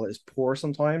ball is poor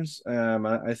sometimes.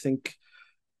 I think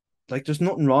like there's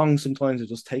nothing wrong sometimes with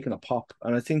just taking a pop,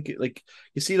 and I think like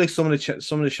you see like some of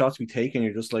the shots we take and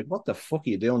you're just like, what the fuck are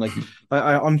you doing? Like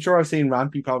I'm sure I've seen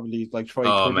Rampy probably like try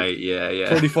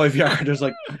 35 yarders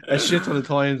like a shit ton of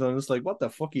times, and I'm just like, what the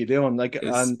fuck are you doing? Like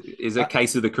is a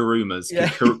case of the Karumas.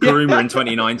 Karuma in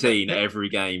 2019 every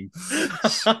game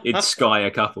it'd sky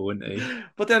a couple, wouldn't he?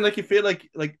 But then like you feel like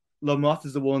Lamotte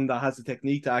is the one that has the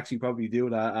technique to actually probably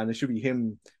do that, and it should be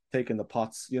him taking the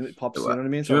pops, you know what I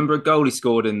mean? Do you remember a goal he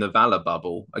scored in the Valor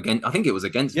bubble? Again, I think it was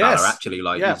against Valor actually.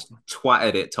 Like he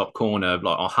twatted it top corner,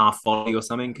 like on half volley or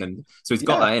something, and so he's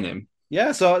got that in him.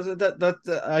 Yeah, so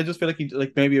I just feel like he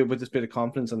like maybe with this bit of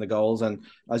confidence in the goals, and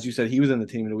as you said, he was in the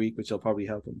team of the week, which will probably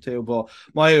help him too. But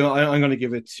I'm going to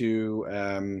give it to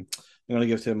I'm going to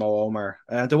give it to Mo Omar.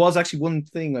 There was actually one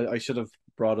thing I should have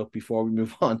brought up before we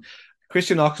move on.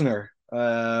 Christian Oxner.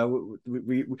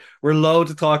 We're low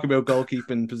to talk about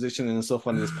goalkeeping positioning and stuff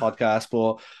on this podcast,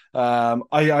 but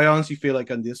I honestly feel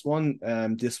like on this one,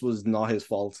 this was not his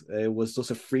fault. It was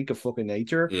just a freak of fucking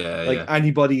nature. Yeah, Like yeah.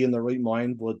 anybody in their right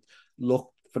mind would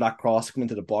look for that cross to come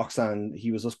into the box, and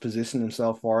he was just positioning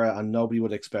himself for it, and nobody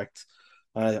would expect.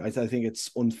 I think it's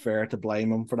unfair to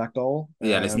blame him for that goal.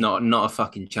 Yeah, and it's not a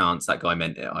fucking chance that guy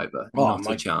meant it either. Oh Not a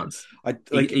my, chance. I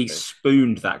He like he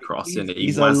spooned that cross he's and he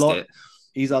he's a wazzed lot. it.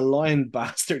 He's a lying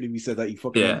bastard if he said that he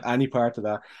fucking meant Yeah. any part of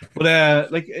that.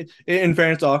 But like in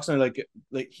fairness to Oxner,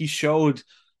 like he showed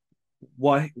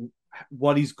what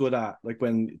what he's good at. Like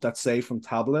when that save from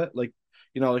Tablet, like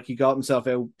like he got himself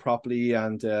out properly,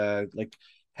 and like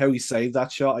how he saved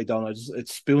that shot, I don't know. It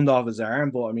spooned off his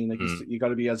arm, but I mean, like Mm. you got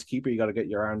to be as a keeper, you got to get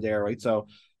your arm there, right? So,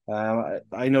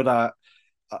 I know that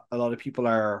a lot of people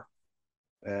are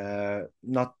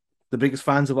not the biggest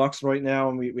fans of Oxford right now,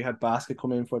 and we had Basket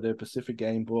come in for the Pacific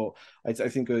game, but I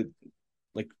think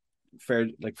like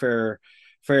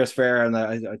fair is fair, and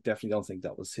I definitely don't think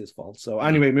that was his fault. So Mm.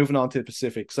 anyway, moving on to the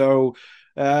Pacific. So,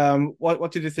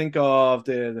 what did you think of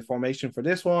the formation for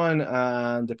this one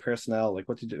and the personnel? Like,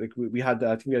 what did you like? We had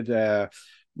I think we had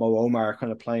Mo Omar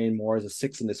kind of playing more as a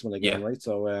six in this one again, Yeah. right?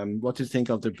 So, what did you think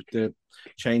of the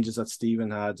changes that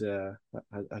Stephen had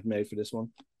made for this one?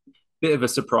 Bit of a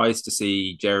surprise to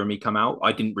see Jeremy come out.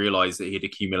 I didn't realize that he'd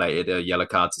accumulated a yellow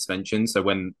card suspension. So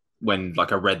when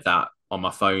like I read that on my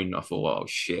phone, I thought, oh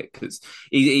shit, because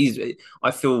he's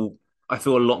I feel a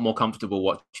lot more comfortable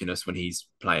watching us when he's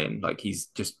playing. Like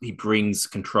he brings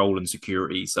control and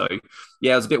security. So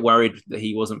yeah, I was a bit worried that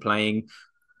he wasn't playing.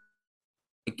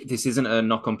 This isn't a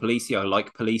knock on Polisi. I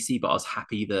like Polisi, but I was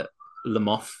happy that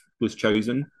Lamoff was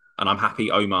chosen, and I'm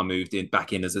happy Omar moved in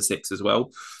back in as a six as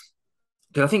well.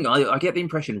 Because I think I get the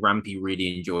impression Rampy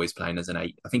really enjoys playing as an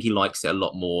eight. I think he likes it a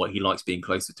lot more. He likes being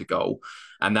closer to goal,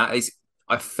 and that is.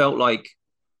 I felt like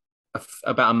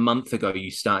about a month ago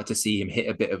you started to see him hit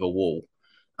a bit of a wall,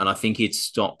 and I think he'd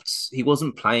stopped. He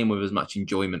wasn't playing with as much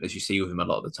enjoyment as you see with him a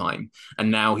lot of the time, and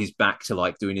now he's back to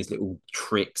like doing his little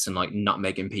tricks and like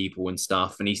nutmegging people and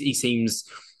stuff. And he seems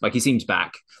like he seems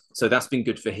back, so that's been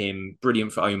good for him.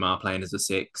 Brilliant for Omar playing as a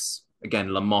six. Again,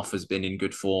 Lamoff has been in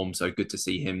good form, so good to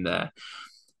see him there.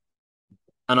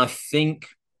 And I think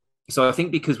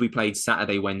because we played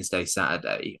Saturday, Wednesday,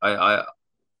 Saturday, I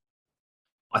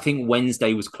think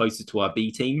Wednesday was closer to our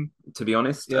B team, to be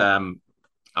honest. Yeah.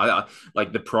 I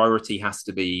like the priority has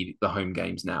to be the home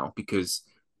games now because,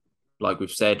 like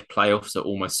we've said, playoffs are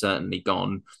almost certainly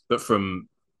gone. But from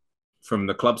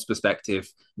the club's perspective,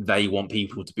 they want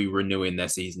people to be renewing their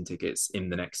season tickets in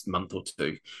the next month or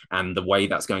two, and the way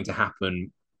that's going to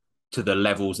happen to the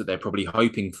levels that they're probably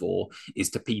hoping for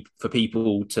is for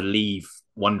people to leave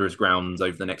Wanderers grounds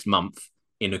over the next month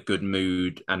in a good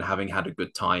mood and having had a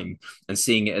good time and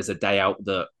seeing it as a day out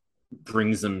that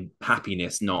brings them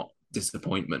happiness, not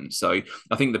disappointment. So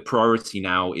I think the priority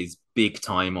now is big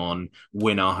time on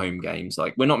win our home games.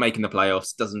 Like we're not making the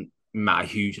playoffs, doesn't matter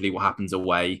hugely what happens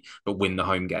away, but win the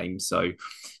home games. So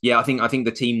yeah, I think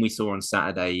the team we saw on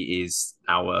Saturday is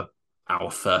our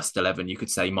first 11, you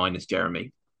could say, minus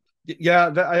Jeremy. Yeah,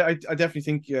 I definitely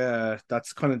think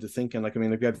that's kind of the thinking. Like, I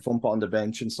mean, like we had Fumpa on the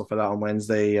bench and stuff like that on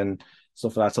Wednesday and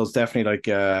stuff like that. So it's definitely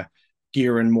like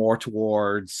gearing more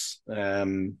towards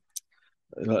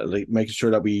like making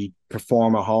sure that we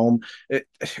perform at home. It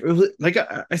was like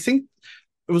I think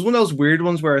it was one of those weird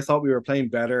ones where I thought we were playing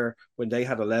better when they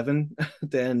had 11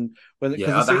 than when Yeah,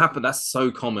 because that happened. That's so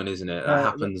common, isn't it? That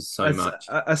happens so much.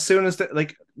 as soon as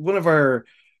like one of our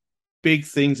big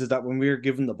things is that when we're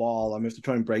given the ball and we have to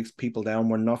try and break people down,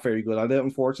 we're not very good at it,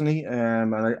 unfortunately.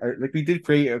 And I like we did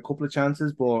create a couple of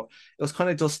chances, but it was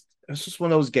just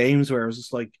one of those games where it was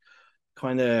just like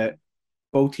kind of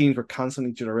both teams were canceling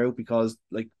each other out because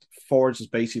like forwards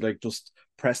just basically like just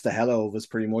pressed the hell out of us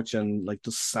pretty much and like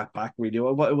just sat back really.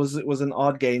 It was an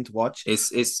odd game to watch.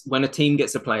 It's when a team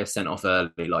gets a player sent off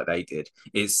early like they did,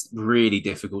 it's really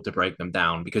difficult to break them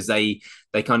down because they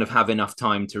kind of have enough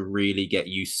time to really get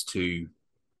used to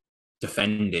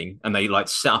defending and they like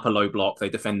set up a low block, they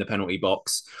defend the penalty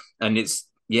box, and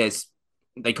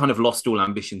they kind of lost all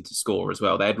ambition to score as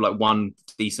well. They had like one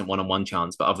decent one-on-one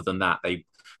chance, but other than that,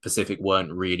 Pacific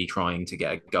weren't really trying to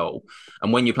get a goal.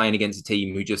 And when you're playing against a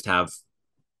team who just have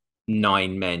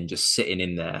nine men just sitting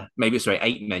in there, maybe sorry,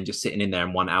 eight men just sitting in there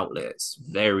in one outlet. It's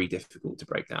very difficult to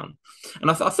break down. And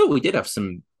I thought we did have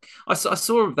some. I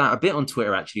saw that a bit on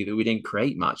Twitter actually that we didn't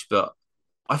create much, but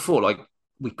I thought like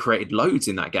we created loads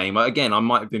in that game. Again, I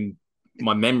might have been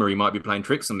my memory might be playing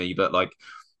tricks on me, but like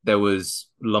there was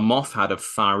Lamoth had a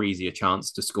far easier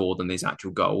chance to score than his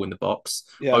actual goal in the box.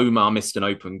 Yeah. Omar missed an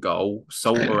open goal.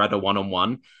 Salter had a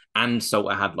one-on-one, and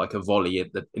Salter had like a volley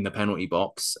in the penalty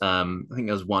box. I think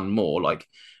there was one more. Like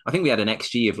I think we had an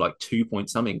XG of like 2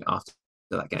 point something after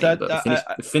that game, but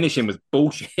the finishing was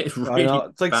bullshit. Really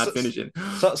it's like bad finishing.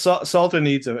 Salter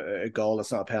needs a goal.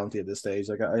 That's not a penalty at this stage.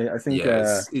 Like I think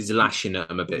he's lashing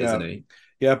at him a bit, isn't he?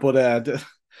 Yeah, but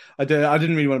I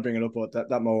didn't really want to bring it up, but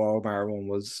that Mo Omar one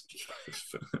was.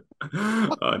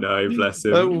 I know, bless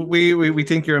him. We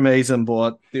think you're amazing,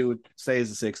 but dude, stay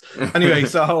as a six. Anyway,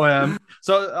 so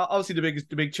obviously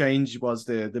the big change was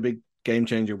the big game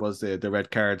changer was the red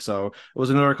card. So it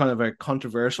was another kind of a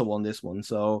controversial one. This one.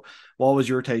 So what was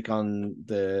your take on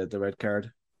the red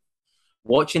card?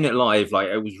 Watching it live, like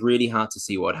it was really hard to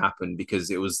see what happened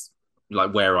because it was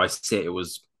like where I sit, it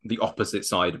was the opposite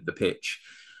side of the pitch.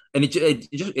 And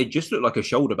it just looked like a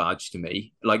shoulder badge to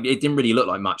me. Like it didn't really look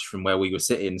like much from where we were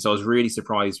sitting. So I was really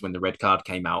surprised when the red card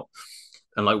came out,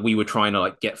 and like we were trying to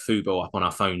like get Fubo up on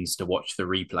our phones to watch the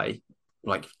replay,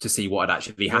 like to see what had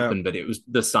actually happened. Yeah. But it was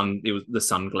the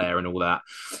sun glare and all that.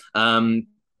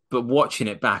 But watching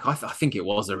it back, I think it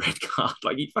was a red card.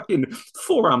 Like he fucking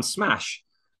forearm smash.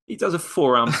 He does a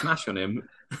forearm smash on him.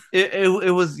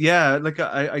 It was like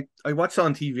I watched it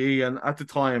on TV, and at the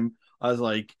time I was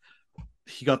like,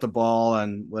 he got the ball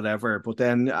and whatever, but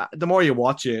then the more you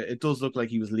watch it, it does look like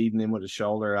he was leading in with his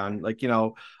shoulder, and like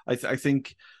I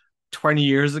think 20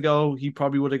 years ago he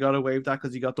probably would have got away with that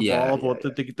because he got the ball. But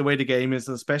the way the game is,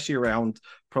 especially around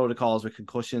protocols with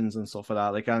concussions and stuff like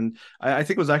that, like, and I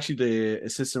think it was actually the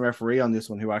assistant referee on this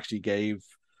one who actually gave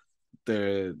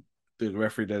the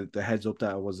referee the heads up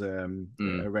that it was a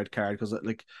red card, because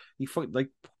like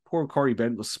poor Corey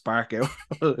Bent was spark out.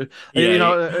 Like Manny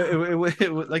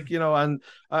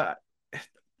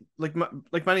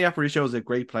Aparicio is a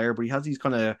great player, but he has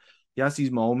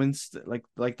these moments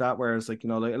like that where it's like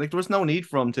like there was no need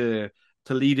for him to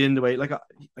lead in the way. Like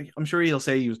I'm sure he'll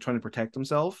say he was trying to protect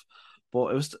himself, but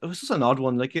it was just an odd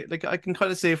one. Like I can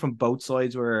kind of say it from both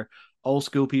sides, where old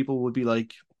school people would be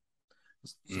like,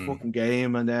 it's a fucking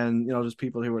game, and then there's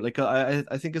people who were like, I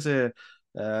think it's a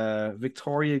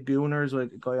Victoria Gooners,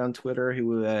 like a guy on Twitter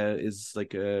who is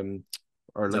like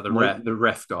or is like the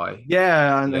ref guy.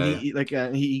 Yeah, and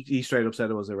he straight up said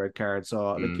it was a red card.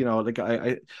 So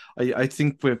I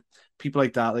think with people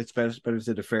like that, it's better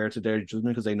to defer to their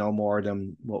judgment because they know more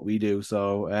than what we do.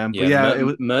 So it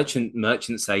was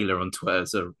Merchant Sailor on Twitter.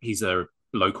 So he's a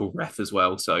local ref as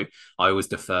well. So I always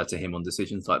defer to him on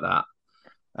decisions like that.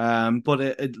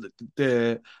 But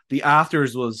the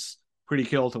afters was pretty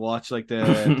cool to watch. Like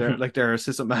their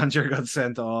assistant manager got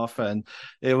sent off, and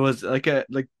it was like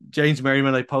James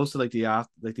Merriman. I posted the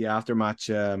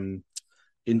aftermatch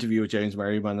interview with James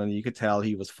Merriman, and you could tell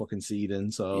he was fucking seething.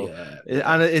 So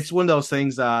and it's one of those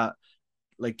things that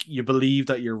like you believe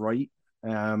that you're right.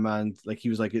 And like he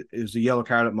was like it was a yellow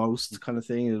card at most kind of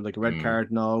thing. It was like a red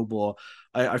card, no. But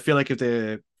I feel like if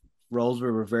the roles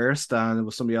were reversed and it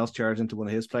was somebody else charging to one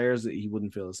of his players, he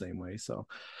wouldn't feel the same way. So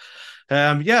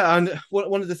and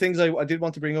one of the things I did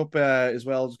want to bring up as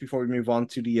well, just before we move on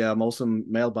to the Molson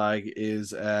mailbag,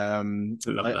 is I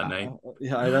love that name.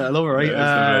 I love it, right?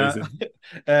 Yeah, amazing.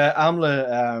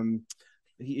 Amla,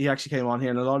 he actually came on here,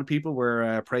 and a lot of people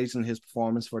were praising his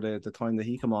performance for the time that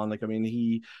he came on. Like, I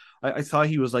mean, I thought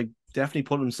he was like definitely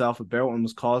putting himself about and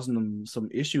was causing them some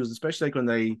issues, especially like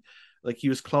when he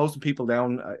was closing people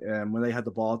down when they had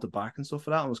the ball at the back and stuff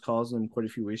like that, and was causing them quite a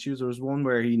few issues. There was one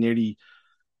where he nearly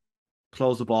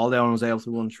closed the ball down and was able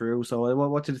to run through. So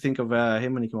what did you think of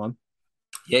him when he came on?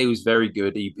 Yeah, he was very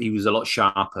good. He was a lot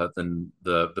sharper than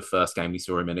the first game we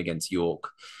saw him in against York.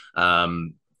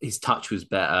 His touch was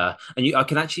better, and I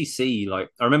can actually see, like,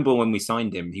 I remember when we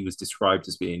signed him, he was described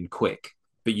as being quick,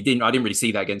 but I didn't really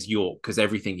see that against York because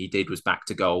everything he did was back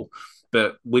to goal.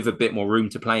 But with a bit more room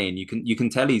to play in, you can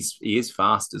tell he is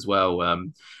fast as well.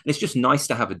 And it's just nice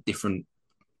to have a different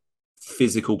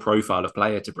physical profile of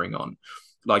player to bring on.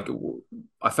 Like,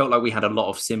 I felt like we had a lot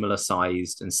of similar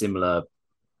sized and similar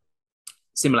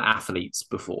athletes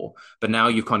before, but now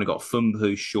you've kind of got Fumba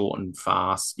who's short and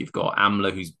fast. You've got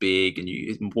Amla who's big and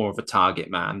is more of a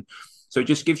target man. So it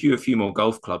just gives you a few more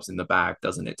golf clubs in the bag,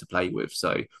 doesn't it, to play with?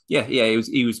 So yeah,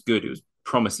 he was good. It was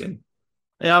promising.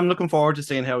 Yeah, I'm looking forward to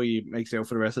seeing how he makes out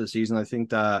for the rest of the season. I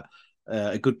think that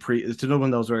it's another one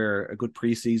of those where a good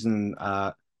preseason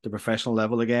the professional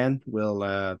level again will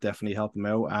definitely help him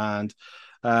out. And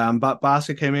but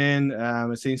Basket came in.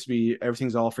 It seems to be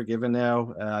everything's all forgiven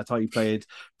now. I thought he played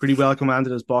pretty well,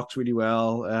 commanded his box really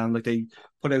well. Like they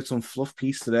put out some fluff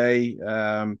piece today.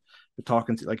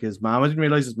 Talking to like his mom. I didn't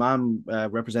realize his mom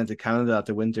represented Canada at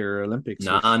the Winter Olympics.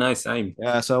 No, same.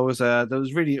 Yeah, so it was a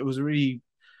really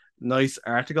nice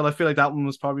article. I feel like that one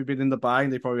was probably been in the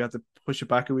bag. They probably had to push it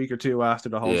back a week or two after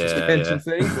the whole suspension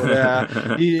thing. But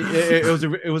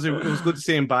it was good to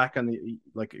see him back, and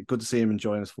like good to see him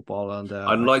enjoying his football. And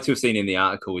I'd like to have seen in the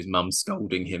article his mum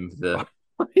scolding him for the.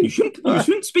 You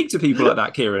shouldn't speak to people like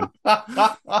that, Kieran.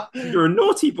 You're a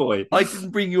naughty boy. I didn't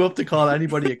bring you up to call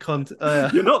anybody a cunt.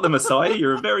 You're not the Messiah.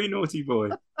 You're a very naughty boy.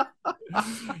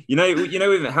 You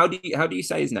know. How do you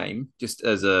say his name? Just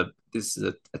as this is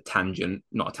a tangent,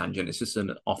 not a tangent. It's just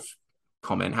an off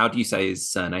comment. How do you say his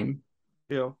surname?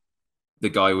 Yeah.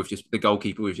 The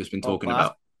goalkeeper we've just been talking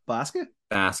about. Basket.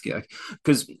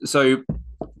 Because so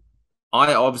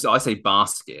I say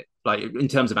basket, like in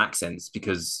terms of accents,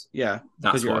 because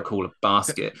that's what I call a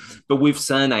basket. But with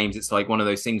surnames, it's like one of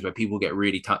those things where people get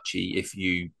really touchy if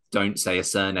you don't say a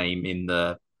surname in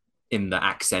the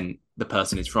accent the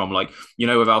person is from. Like,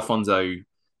 with Alfonso,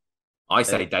 I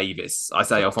say Davis. I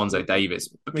say Alfonso Davis,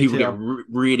 but people get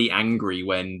really angry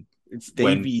when it's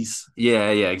Davies. Yeah,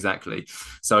 exactly.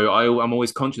 So I'm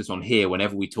always conscious on here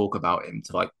whenever we talk about him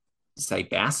to like say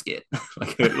basket,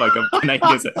 like a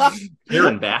Canadian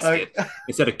Kieran Basket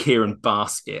instead of Kieran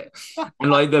Basket.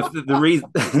 And like the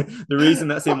reason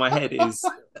that's in my head is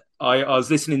I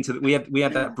was listening to we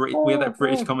had that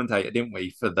British commentator, didn't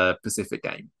we, for the Pacific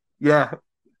game? Yeah.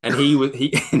 And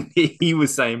he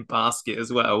was saying basket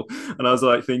as well, and I was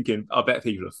like thinking, I bet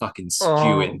people are fucking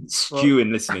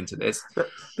stewing listening to this.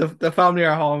 The family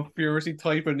are home furiously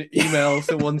typing emails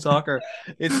to One Soccer.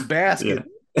 It's basket.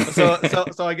 Yeah.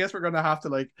 So I guess we're gonna have to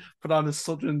like put on a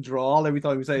southern drawl every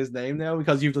time we say his name now,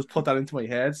 because you've just put that into my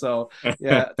head. So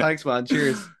yeah, thanks, man.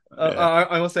 Cheers.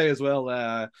 I will say as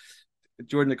well,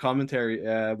 during the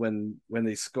commentary, when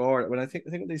they scored, when I think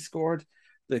when they scored,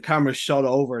 the camera shot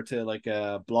over to like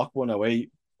block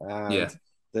 108. And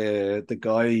the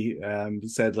guy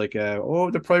said like,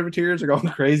 "Oh, the privateers are going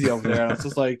crazy over there." And I was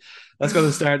just like, that's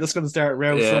gonna start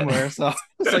around somewhere. So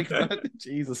it's like,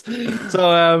 Jesus.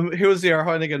 So who was your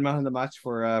Heineken man in the match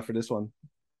for this one?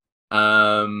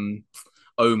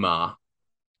 Omar.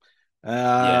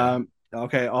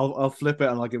 Okay, I'll flip it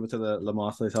and I'll give it to the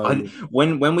Lamotte.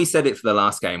 When we said it for the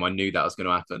last game, I knew that was going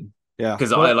to happen. Yeah,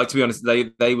 because I like to be honest,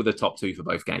 they were the top two for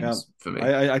both games for me.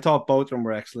 I thought both of them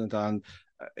were excellent, and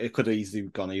it could have easily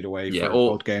gone either way for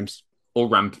both games. Or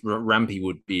Rampy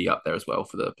would be up there as well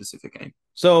for the Pacific game.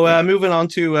 So moving on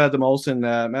to the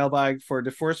Molson mailbag. For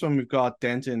the first one, we've got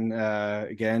Denton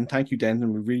again. Thank you,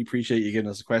 Denton. We really appreciate you giving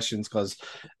us the questions, because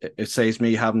it saves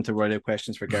me having to write out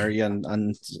questions for Gary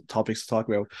and topics to talk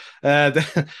about.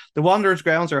 The Wanderers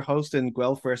grounds are hosting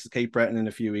Guelph versus Cape Breton in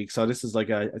a few weeks. So this is like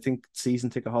I think season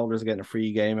ticket holders are getting a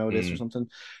free game out of this or something. Do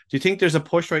you think there's a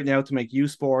push right now to make U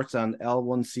Sports and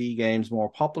L1C games more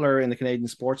popular in the Canadian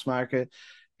sports market?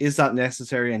 Is that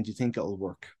necessary, and do you think it'll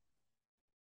work?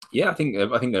 Yeah, I think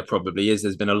there probably is.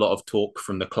 There's been a lot of talk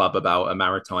from the club about a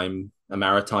maritime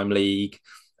league.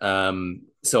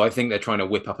 So I think they're trying to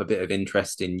whip up a bit of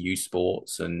interest in U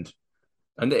Sports, and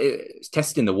it's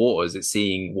testing the waters. It's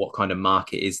seeing what kind of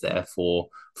market is there for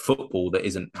football that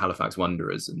isn't Halifax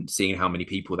Wanderers, and seeing how many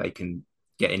people they can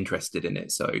get interested in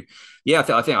it. So yeah,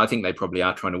 I think they probably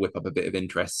are trying to whip up a bit of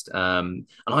interest. And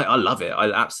I love it.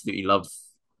 I absolutely love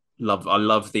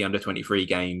the under-23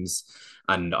 games,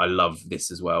 and I love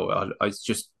this as well. It's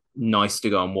just nice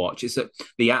to go and watch.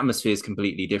 The atmosphere is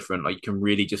completely different. Like, you can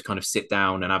really just kind of sit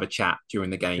down and have a chat during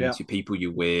the games to people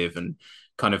you're with, and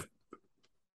kind of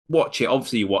watch it.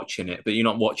 Obviously you're watching it, but you're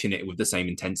not watching it with the same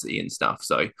intensity and stuff.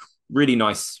 So really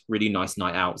nice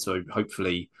night out. So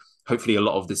hopefully a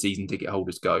lot of the season ticket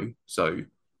holders go, so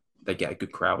they get a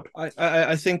good crowd.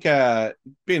 I think,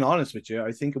 being honest with you,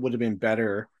 I think it would have been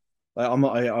better. I'm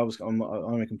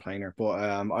a complainer, but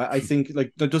I think,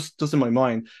 like, just in my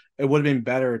mind, it would have been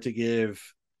better to give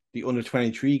the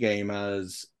under-23 game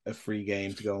as a free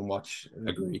game to go and watch.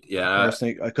 Agreed. Yeah,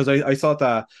 personally, because I thought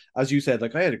that, as you said,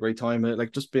 like, I had a great time,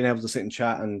 like, just being able to sit and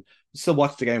chat and still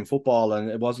watch the game of football, and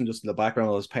it wasn't just in the background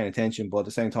I was paying attention, but at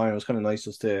the same time it was kind of nice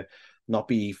just to not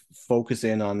be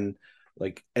focusing on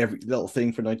like every little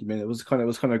thing for 90 minutes. It was kind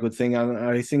of a good thing, and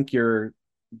I think you're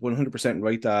 100%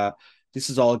 right that this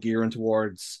is all gearing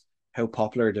towards how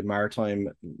popular the maritime,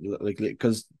 like,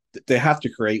 because they have to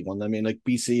create one. I mean, like,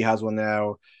 BC has one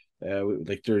now.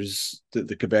 Like, there's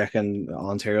the Quebec and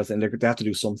Ontario thing. They have to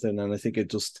do something, and I think it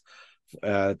just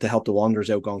to help the Wanderers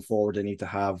out going forward, they need to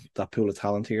have that pool of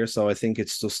talent here. So I think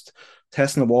it's just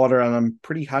testing the water, and I'm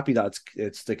pretty happy that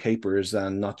it's the Capers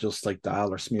and not just like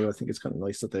Dahl or Smew. I think it's kind of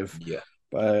nice that they've.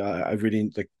 I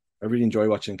really like. I really enjoy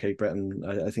watching Cape Breton.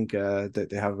 I think that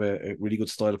they have a really good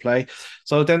style of play.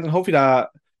 So then, hopefully that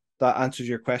answers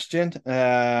your question.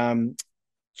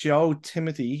 Joe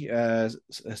Timothy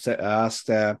asked,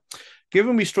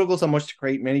 given we struggle so much to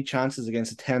create many chances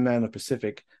against the 10 men of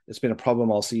Pacific, it's been a problem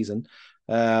all season.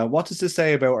 What does this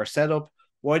say about our setup?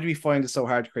 Why do we find it so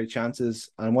hard to create chances?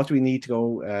 And what do we need to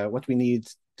go? What do we need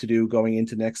to do going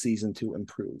into next season to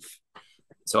improve?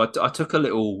 So I took a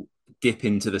little dip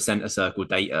into the center circle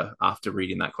data after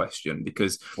reading that question,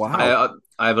 because I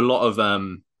have a lot of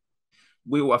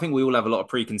I think we all have a lot of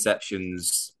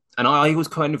preconceptions, and I was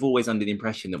kind of always under the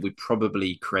impression that we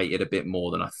probably created a bit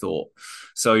more than I thought.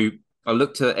 So I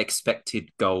looked at expected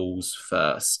goals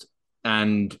first,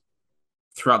 and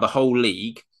throughout the whole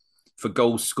league, for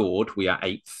goals scored, we are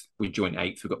 8th. We joined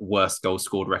 8th. We've got worst goals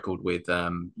scored record with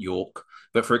York,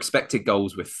 but for expected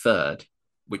goals, we're 3rd,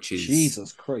 which is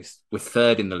Jesus Christ. We're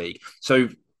 3rd in the league. So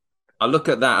I look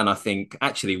at that and I think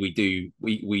actually we do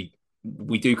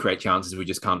create chances, we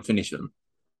just can't finish them.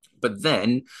 But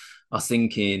then I was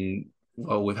thinking,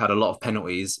 well, we've had a lot of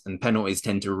penalties, and penalties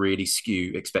tend to really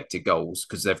skew expected goals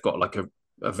because they've got like a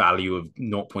value of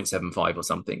 0.75 or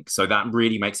something. So that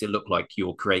really makes it look like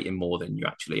you're creating more than you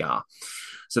actually are.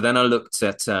 So then I looked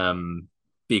at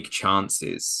big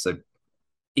chances. So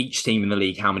each team in the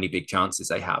league, how many big chances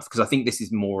they have, because I think this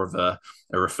is more of a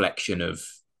reflection of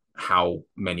how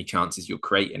many chances you're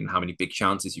creating, how many big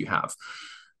chances you have.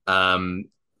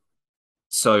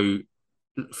 So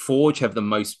Forge have the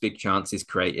most big chances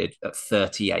created at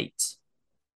 38.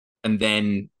 And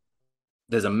then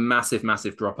there's a massive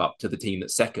drop up to the team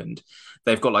that's 2nd.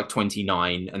 They've got like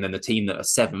 29, and then the team that are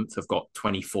 7th have got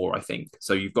 24, I think.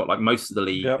 So you've got like most of the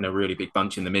league and a really big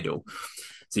bunch in the middle.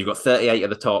 So you've got 38 at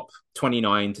the top,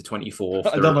 29 to 24.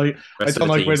 I don't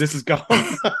like where this is going.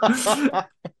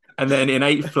 And then in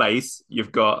 8th place,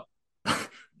 you've got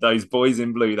those boys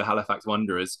in blue, the Halifax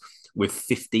Wanderers, with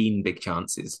 15 big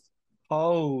chances.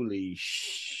 Holy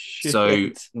shit. So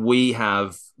we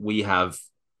have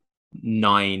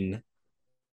 9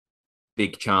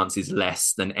 big chances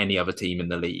less than any other team in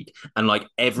the league. And like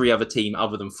every other team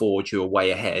other than Forge, who are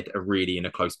way ahead, are really in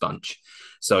a close bunch.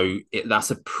 So that's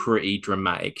a pretty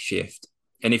dramatic shift.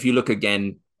 And if you look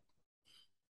again,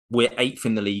 we're 8th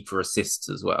in the league for assists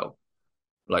as well.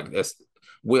 Like this,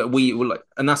 we like,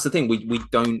 and that's the thing. We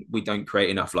don't create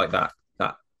enough like that.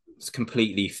 That's a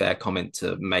completely fair comment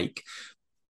to make.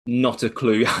 Not a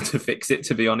clue how to fix it,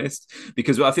 to be honest,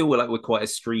 because I feel we're quite a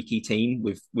streaky team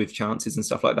with chances and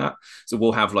stuff like that. So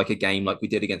we'll have like a game like we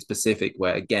did against Pacific,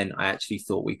 where again I actually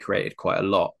thought we created quite a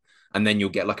lot, and then you'll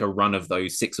get like a run of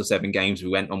those 6 or 7 games we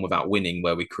went on without winning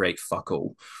where we create fuck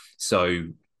all. So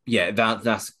yeah,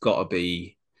 that's got to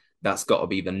be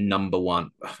the number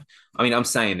one. I mean, I'm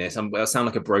saying this, I sound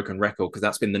like a broken record, because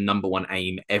that's been the number one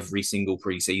aim every single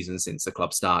preseason since the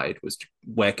club started, was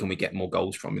where can we get more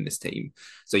goals from in this team?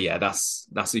 So yeah,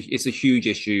 it's a huge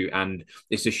issue, and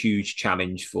it's a huge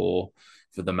challenge for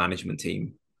the management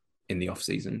team in the off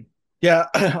season. Yeah,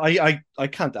 I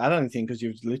can't add anything, because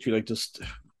you've literally like just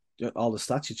all the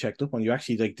stats you checked up on. You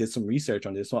actually like did some research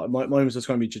on this. Mine was just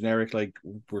going to be generic, like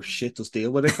we're shit, just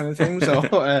deal with it kind of thing. So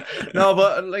no,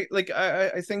 but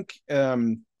I think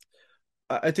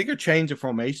I think our change of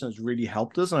formation has really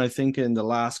helped us, and I think in the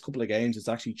last couple of games it's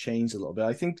actually changed a little bit.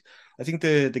 I think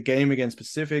the game against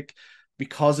Pacific,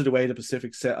 because of the way the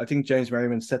Pacific set, I think James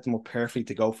Merriman set them up perfectly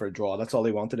to go for a draw. That's all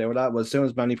they wanted out of that. Was as soon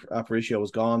as Manny Aparicio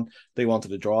was gone, they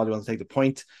wanted a draw. They wanted to take the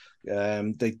point.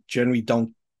 They generally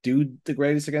don't do the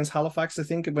greatest against Halifax, I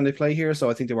think, when they play here. So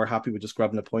I think they were happy with just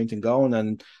grabbing a point and going.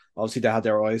 And obviously they had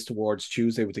their eyes towards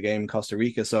Tuesday with the game in Costa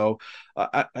Rica. So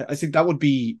I think that would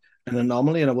be an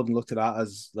anomaly, and I wouldn't look at that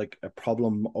as like a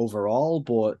problem overall,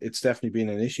 but it's definitely been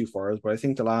an issue for us. But I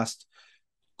think the last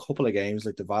couple of games,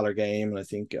 like the Valor game, and I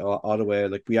think Ottawa,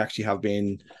 like we actually have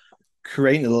been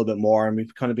creating a little bit more, and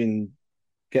we've kind of been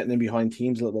getting in behind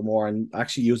teams a little bit more, and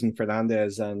actually using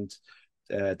Fernandez and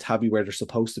Tabby where they're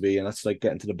supposed to be, and that's like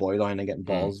getting to the boy line and getting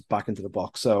balls back into the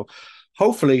box. So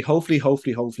hopefully,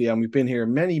 and we've been here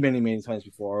many times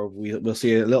before, we'll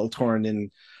see a little turn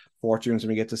in fortunes, and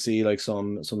we get to see like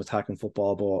some attacking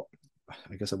football. But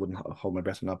I guess I wouldn't hold my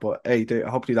breath on that. But hey,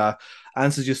 hopefully that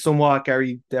answers you somewhat.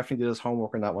 Gary definitely did his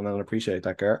homework on that one, and I appreciate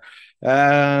that, Gary.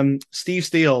 Steve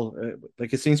Steele,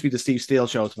 like it seems to be the Steve Steele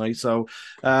show tonight. So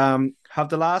have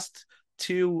the last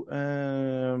two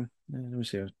let me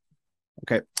see.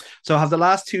 Okay, so have the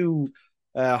last two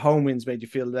home wins made you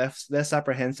feel less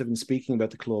apprehensive in speaking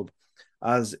about the club,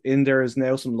 as in there is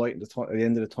now some light at the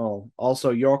end of the tunnel.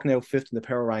 Also, York now fifth in the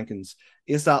power rankings.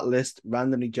 Is that list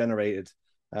randomly generated?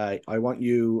 I want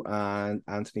you and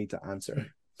Anthony to answer.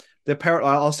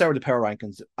 I'll start with the power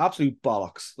rankings. Absolute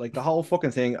bollocks. Like the whole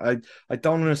fucking thing. I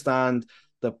don't understand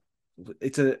the.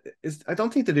 I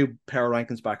don't think they do power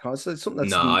rankings back on. It's something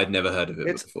that's I'd never heard of it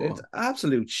before. It's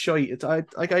absolute shite.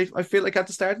 I feel like at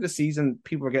the start of the season,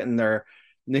 people were getting their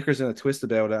knickers in a twist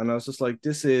about it, and I was just like,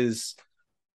 this is.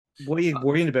 What are you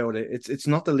worrying about it? It's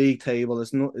not the league table.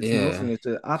 It's nothing. It's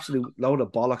an absolute load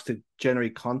of bollocks to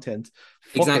generate content.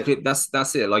 Exactly.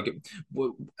 That's it. Like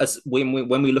when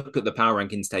we look at the power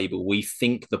rankings table, we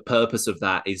think the purpose of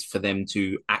that is for them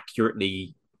to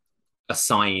accurately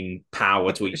assign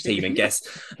power to each team and guess.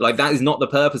 Like that is not the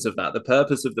purpose of that. The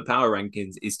purpose of the power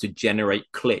rankings is to generate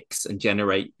clicks and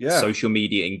generate social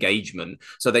media engagement.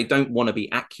 So they don't want to be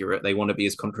accurate. They want to be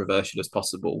as controversial as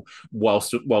possible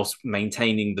whilst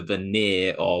maintaining the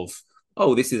veneer of,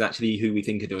 oh, this is actually who we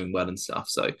think are doing well and stuff.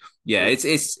 So yeah,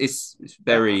 it's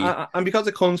very and because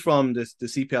it comes from the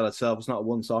CPL itself, it's not a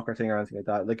one soccer thing or anything like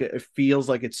that. Like it feels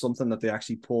like it's something that they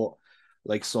actually put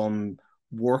like some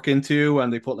work into,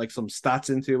 and they put like some stats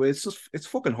into it. It's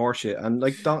fucking horseshit. And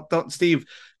like, don't Steve,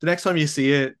 the next time you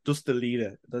see it, just delete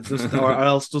it. Just or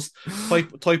else just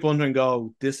type under and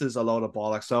go, this is a load of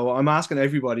bollocks. So I'm asking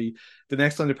everybody, the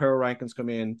next time the power rankings come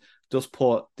in, just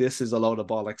put this is a load of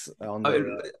bollocks on there.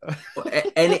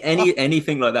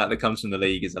 Anything like that comes from the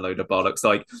league is a load of bollocks.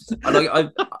 I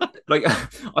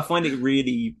find it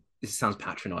really, this sounds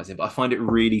patronizing, but I find it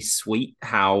really sweet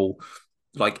how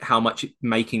much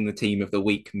making the team of the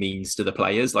week means to the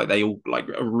players. Like they all like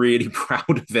are really proud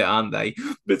of it, aren't they?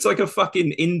 But it's like a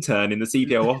fucking intern in the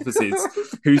CPL offices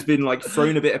who's been like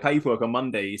thrown a bit of paperwork on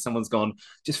Monday. Someone's gone,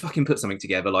 just fucking put something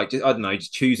together. Like, just, I don't know,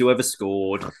 just choose whoever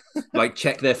scored, like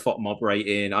check their FOTMob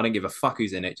rating. I don't give a fuck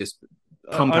who's in it. Just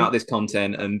pump out this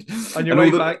content and on your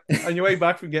way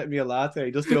back from getting me a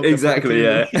latte, just do exactly,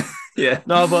 yeah. Yeah.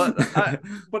 No, but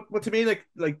to me, like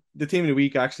the team of the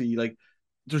week actually, like,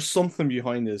 there's something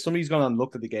behind this. Somebody's gone and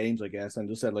looked at the games, I guess, and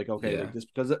just said like, okay, like this,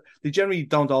 because they generally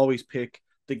don't always pick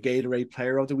the Gatorade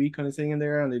player of the week kind of thing in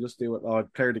there, and they just do it,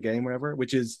 player of the game, whatever,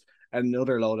 which is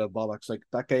another load of bollocks. Like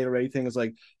that Gatorade thing is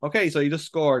like, okay, so you just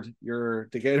scored, you're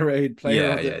the Gatorade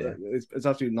player. It's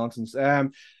absolute nonsense.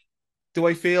 Do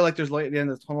I feel like there's light at the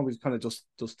end of the tunnel? We've kind of just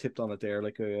tipped on it there.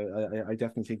 Like I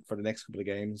definitely think for the next couple of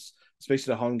games,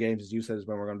 especially the home games, as you said, is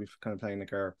when we're going to be kind of playing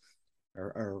like our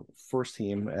first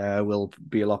team will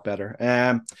be a lot better.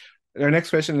 Our next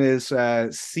question is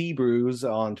Seabrews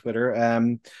on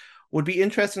Twitter. Would be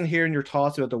interested in hearing your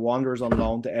thoughts about the Wanderers on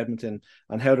loan to Edmonton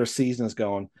and how their season is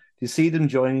going. Do you see them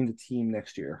joining the team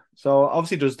next year? So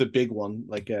obviously there's the big one,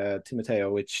 like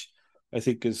Timoteo, which I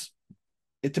think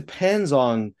it depends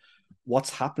on what's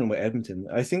happening with Edmonton.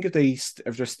 I think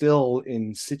if they're still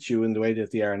in situ in the way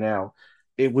that they are now,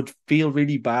 it would feel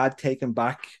really bad taking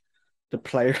back the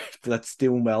player that's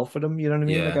doing well for them, you know what I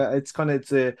mean? Yeah. Like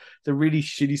it's a really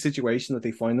shitty situation that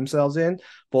they find themselves in.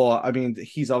 But I mean,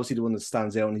 he's obviously the one that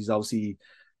stands out, and he's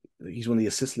one of the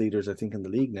assist leaders, I think, in the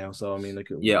league now. So I mean, like,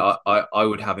 I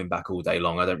would have him back all day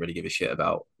long. I don't really give a shit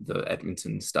about the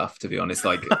Edmonton stuff, to be honest.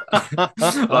 Like,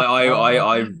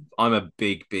 I'm a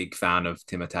big fan of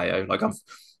Timoteo. Like,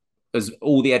 as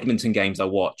all the Edmonton games I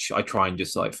watch, I try and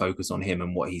just like focus on him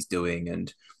and what he's doing,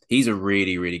 and he's a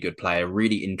really, really good player,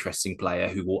 really interesting player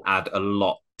who will add a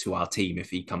lot to our team if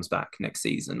he comes back next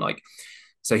season. Like,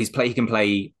 so he can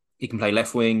play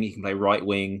left wing, he can play right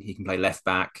wing, he can play left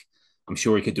back. I'm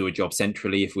sure he could do a job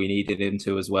centrally if we needed him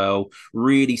to as well.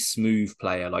 Really smooth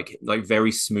player, like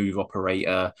very smooth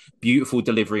operator, beautiful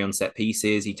delivery on set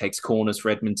pieces. He takes corners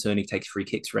for Edmonton, he takes free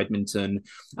kicks for Edmonton.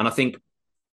 And I think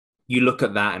you look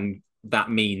at that, and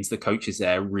that means the coaches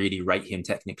there really rate him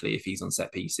technically if he's on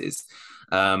set pieces.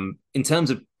 In terms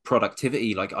of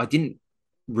productivity, like I didn't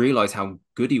realize how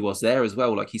good he was there as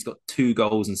well. Like he's got 2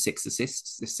 goals and 6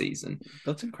 assists this season.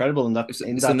 That's incredible in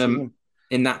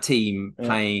that team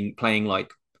playing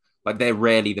like they're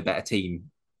rarely the better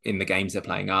team in the games they're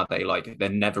playing, are they? Like they're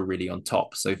never really on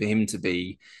top. So for him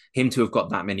to have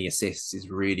got that many assists is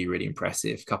really, really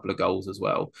impressive. A couple of goals as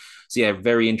well. So yeah,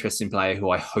 very interesting player who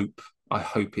I hope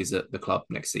is at the club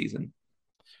next season.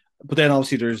 But then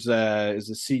obviously there's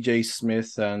is CJ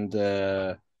Smith and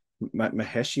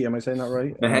Maheshi. Am I saying that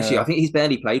right? Maheshi, I think he's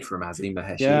barely played for him, hasn't he?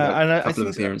 Maheshi, yeah, and a couple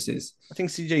of appearances. I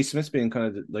think CJ Smith's been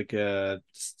kind of like the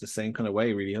same kind of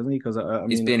way, really, hasn't he? Because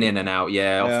he's been in and out,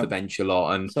 off the bench a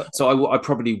lot, and so I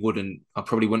probably wouldn't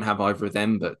have either of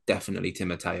them, but definitely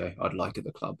Timoteo I'd like at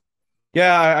the club.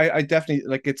 Yeah, I definitely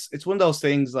like it's one of those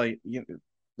things like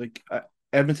like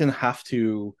Edmonton they have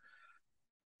to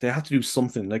do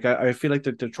something. Like I feel like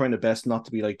they're trying their best not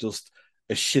to be like just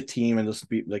a shit team and just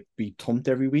be thumped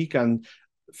every week. And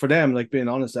for them, like being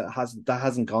honest, that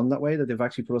hasn't gone that way. That they've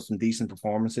actually put up some decent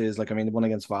performances. Like I mean, the one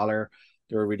against Valor,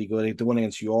 they were really good. The one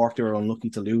against York, they were unlucky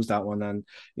to lose that one. And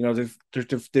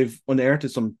they've unearthed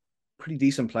some pretty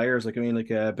decent players. Like I mean, like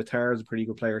Batar is a pretty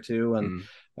good player too.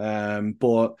 And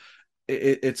but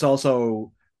it's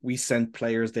also we sent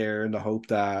players there in the hope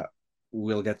that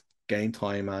we'll get game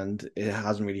time, and it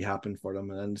hasn't really happened for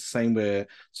them. And same with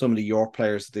some of the York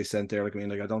players that they sent there. Like I mean,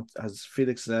 like I don't has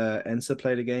Felix Ensa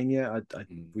played a game yet? I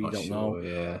really don't know.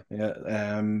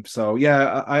 Yeah. So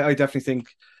yeah, I definitely think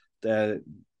that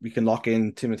we can lock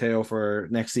in Timoteo for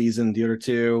next season. The other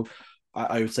two,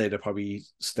 I would say they'll probably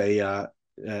stay at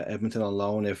Edmonton on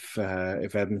loan if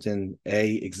Edmonton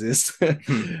A exists,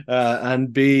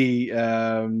 and B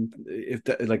if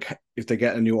they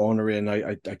get a new owner in,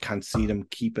 I can't see them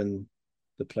keeping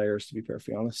the players, to be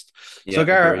perfectly honest. Yeah, so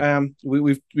Gar,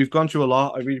 we've gone through a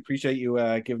lot. I really appreciate you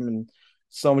giving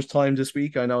so much time this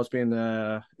week. I know it's been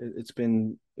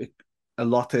a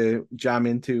lot to jam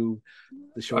into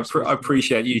the short. I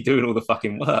appreciate you doing all the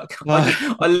fucking work.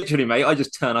 I literally, mate, I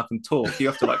just turn up and talk. You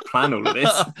have to like plan all of this.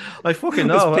 I fucking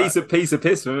know. It's piece of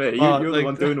piss for me. You're the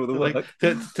one doing all the work.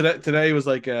 Today was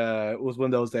like was one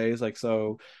of those days. Like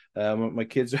so, my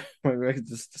kids.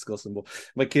 It's disgusting, but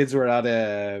my kids were at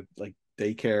like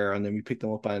daycare, and then we picked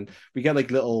them up, and we get like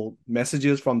little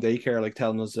messages from daycare like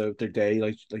telling us their day,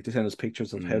 like they send us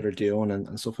pictures of how they're doing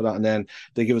and stuff like that, and then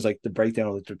they give us like the breakdown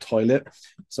of like, their toilet.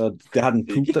 So they hadn't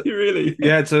pooped really,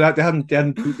 yeah, so that they hadn't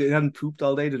pooped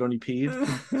all day, they'd only peed.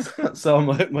 So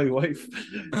my wife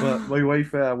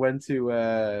went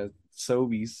to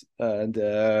Sobeys, and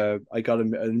I got a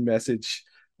message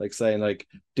like saying like,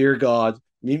 "Dear God,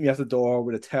 meet me at the door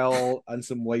with a towel and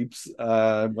some wipes."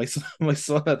 My son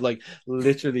had like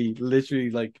literally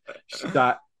like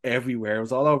stat everywhere. It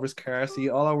was all over his car seat,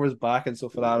 all over his back and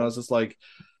stuff like that. And I was just like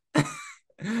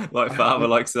like father,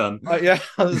 like son. Yeah,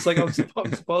 I was like, I'm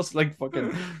supposed to like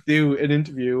fucking do an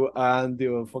interview and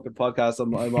do a fucking podcast.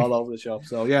 I'm all over the shop.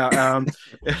 So yeah,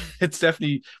 it's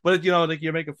definitely, but like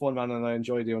you're making fun, man, and I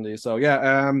enjoy doing these. So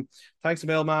yeah, thanks,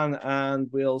 Mailman, and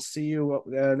we'll see you.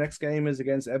 Next game is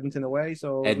against Edmonton away.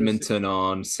 So Edmonton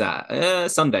on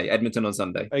Sunday. Edmonton on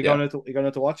Sunday. Are you going to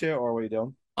watch it, or what are you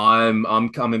doing? I'm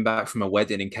coming back from a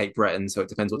wedding in Cape Breton, so it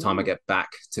depends what time I get back,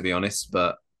 to be honest.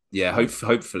 But yeah,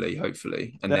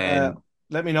 hopefully, and then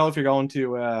let me know if you're going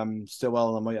to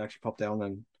Stillwell, and I might actually pop down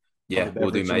and we'll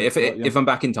do, mate. If I'm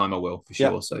back in time, I will for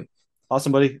sure. So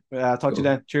awesome, buddy. Talk to you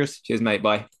then. Cheers, mate.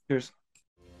 Bye. Cheers.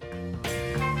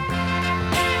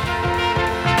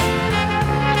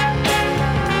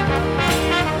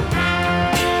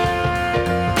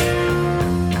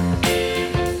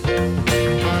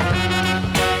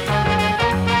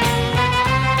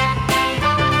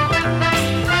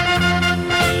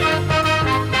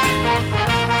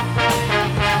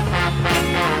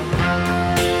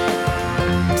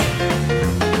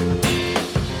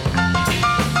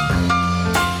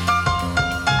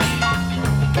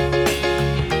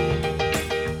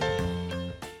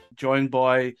 Joined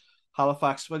by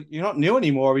Halifax. Well, you're not new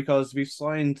anymore because we've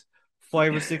signed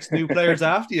 5 or 6 new players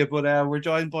after you, but we're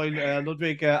joined by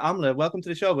Ludwig Amle. Welcome to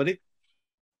the show, buddy.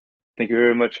 Thank you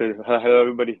very much. Hello,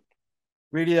 everybody.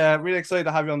 Really excited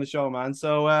to have you on the show, man.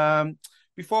 So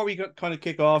before we kind of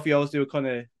kick off, we always do a kind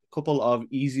of couple of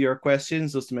easier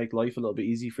questions just to make life a little bit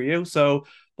easy for you. So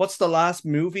what's the last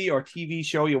movie or TV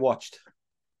show you watched?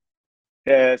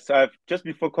 So I've just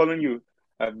before calling you,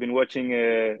 I've been watching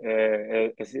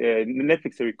a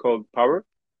Netflix series called Power.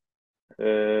 I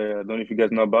don't know if you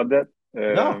guys know about that.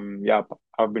 No. Yeah,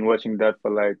 I've been watching that for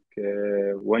like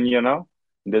 1 year now.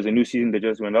 There's a new season that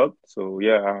just went out, so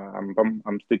yeah,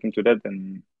 I'm sticking to that,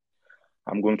 and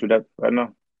I'm going to that right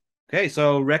now. Okay,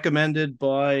 so recommended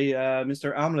by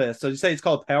Mr. Amle. So you say it's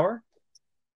called Power?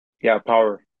 Yeah,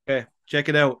 Power. Okay, check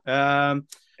it out.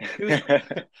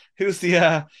 Who's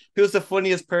the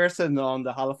funniest person on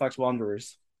the Halifax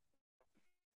Wanderers?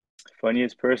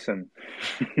 Funniest person.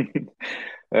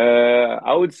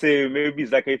 I would say maybe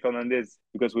Zachary Fernandez,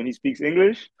 because when he speaks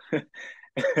English,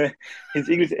 his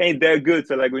English ain't that good.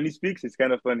 So like when he speaks, it's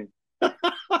kind of funny.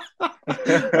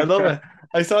 I love it.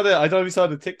 I don't know if you saw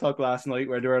the TikTok last night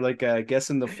where they were like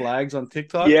guessing the flags on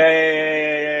TikTok.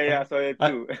 Yeah. I saw it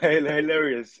too.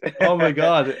 Hilarious. Oh my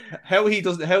God. How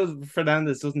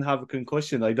Fernandez doesn't have a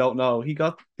concussion, I don't know. He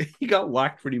got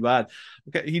whacked pretty bad.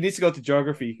 Okay, he needs to go to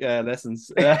geography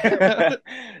lessons. No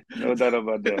doubt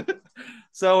about that.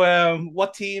 So,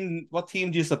 what team do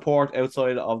you support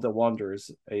outside of the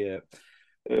Wanderers? I've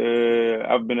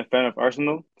been a fan of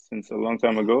Arsenal since a long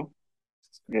time ago.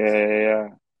 Yeah.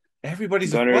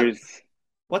 Everybody's what? Gunners.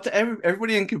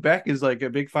 Everybody in Quebec is like a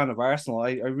big fan of Arsenal.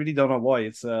 I really don't know why.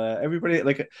 It's everybody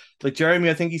like Jeremy.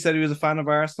 I think he said he was a fan of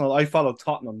Arsenal. I follow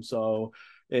Tottenham, so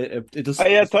it Oh just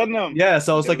yeah, Tottenham. yeah.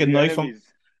 So it's like a The knife on enemies.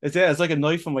 it's like a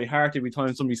knife on my heart every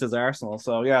time somebody says Arsenal.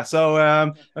 So yeah. So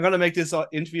I'm gonna make this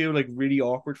interview like really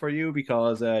awkward for you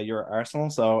because you're Arsenal.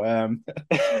 So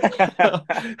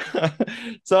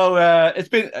so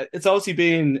it's obviously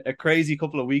been a crazy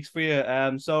couple of weeks for you.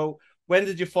 So when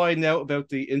did you find out about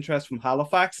the interest from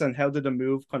Halifax and how did the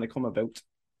move kind of come about?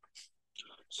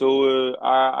 So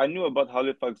I knew about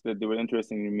Halifax that they were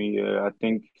interested in me. I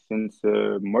think since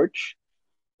March.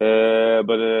 But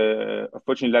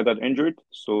unfortunately, I got injured,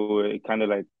 so it kind of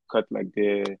like cut like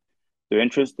their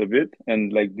interest a bit,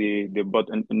 and like they brought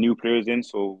new players in.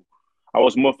 So I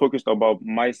was more focused about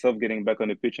myself getting back on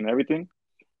the pitch and everything.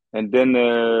 And then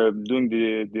during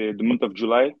the month of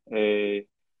July, they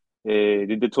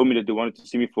told me that they wanted to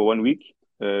see me for 1 week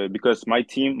because my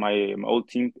team, my old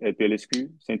team at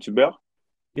PLSQ Saint Hubert,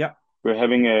 Yeah. we're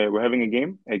having a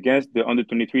game against the under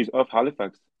 23s of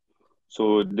Halifax.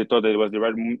 So they thought that it was the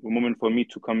right moment for me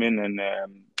to come in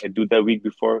and do that week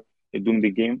before doing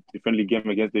the friendly game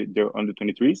against their under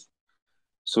 23s.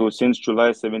 So since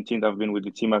July 17th, I've been with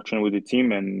the team, I've trained with the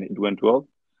team, and it went well.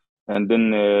 And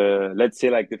then let's say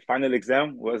like the final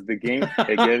exam was the game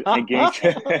against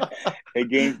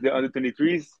against the under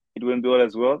 23s. It went well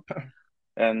as well.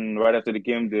 And right after the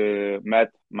game, the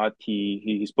Matt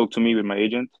he spoke to me with my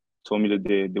agent, told me that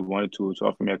they wanted to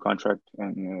offer me a contract,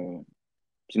 and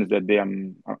since that day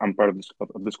I'm part of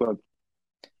the squad.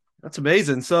 That's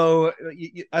amazing. So,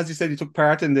 as you said, you took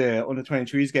part in the under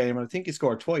 23s game, and I think you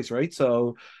scored twice, right?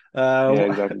 So, Yeah, uh,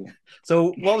 exactly.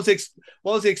 so what was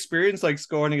the experience like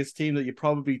scoring against a team that you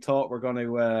probably thought were going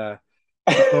to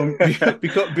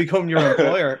become become your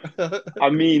employer?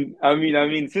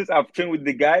 Since I've trained with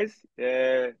the guys,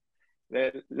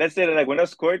 let's say that like when I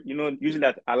scored, usually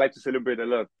I like to celebrate a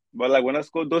lot. But like when I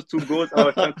scored those two goals, I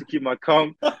was trying to keep my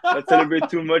calm, not celebrate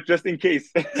too much, just in case,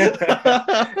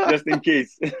 just in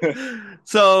case.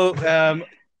 So,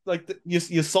 like you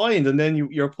signed, and then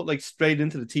you're put like straight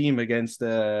into the team against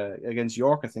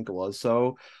York, I think it was.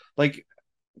 So, like,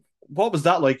 what was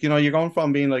that like? You're going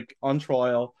from being like on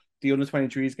trial, the under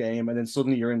 23s game, and then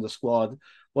suddenly you're in the squad.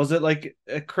 Was it like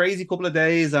a crazy couple of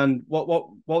days? And what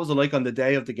was it like on the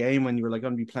day of the game when you were like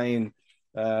going to be playing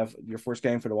your first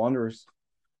game for the Wanderers?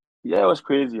 Yeah, it was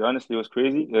crazy. Honestly, it was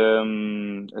crazy.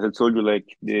 As I told you, like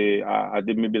I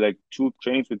did maybe like two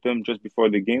trainings with them just before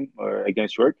the game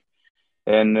against York.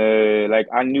 And like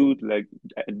I knew like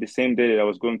the same day that I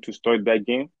was going to start that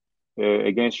game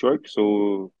against York.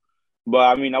 So, but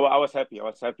I mean, I was happy. I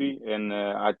was happy, and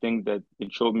I think that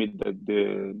it showed me that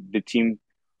the team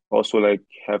also like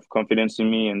have confidence in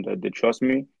me and that they trust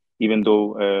me, even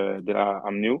though that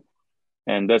I'm new.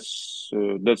 And that's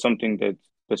something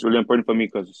that's really important for me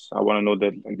because I want to know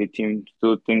that like the team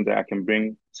still think that I can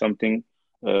bring something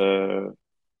uh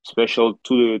special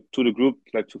to the group,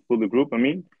 like to fill the group. I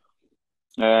mean.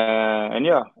 And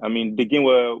yeah, I mean the game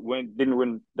didn't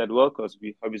win that well because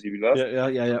we obviously we lost.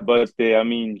 Yeah. But I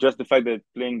mean, just the fact that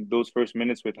playing those first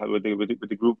minutes with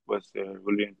the group was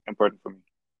really important for me.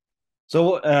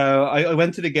 So I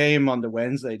went to the game on the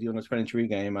Wednesday, the under 23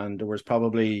 game, and there was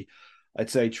probably I'd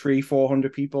say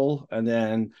 400 people, and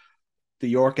then the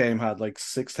York game had like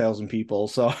 6,000 people.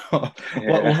 So what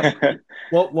what Yeah.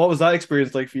 what was that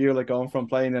experience like for you? Like going from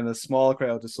playing in a small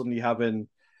crowd to suddenly having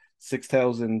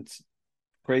 6,000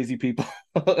 crazy people.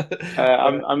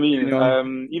 I mean,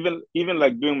 On. even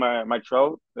like doing my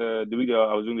trial, the week that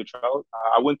I was doing the trial,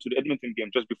 I went to the Edmonton game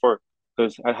just before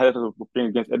because I had to play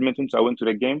against Edmonton, so I went to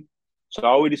the game. So I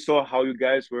already saw how you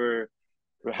guys were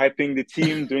hyping the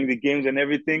team during the games and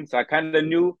everything. So I kind of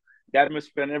knew the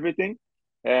atmosphere and everything.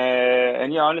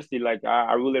 And yeah, honestly, like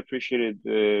I really appreciated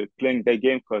playing that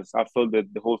game because I felt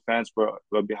that the whole fans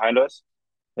were behind us.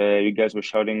 You guys were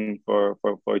shouting for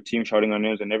a team, shouting our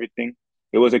names and everything.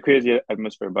 It was a crazy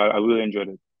atmosphere, but I really enjoyed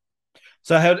it.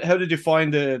 So how did you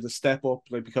find the step up?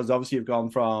 Like because obviously you've gone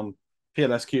from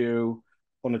PLSQ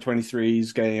under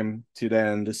 23s game to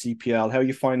then the CPL. How are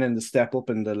you finding the step up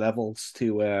in the levels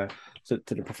to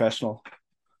the professional?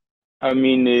 I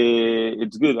mean,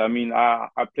 it's good. I mean, I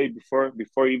played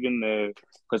before even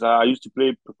because I used to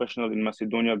play professional in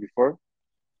Macedonia before.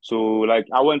 So like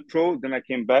I went pro, then I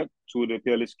came back to the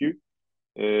PLSQ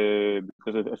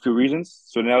because of a few reasons.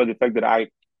 So now the fact that I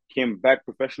came back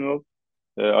professional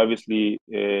obviously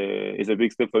is a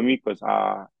big step for me because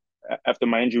after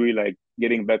my injury, like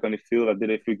getting back on the field. I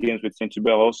did a few games with Saint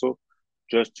Hubert also,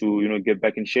 just to get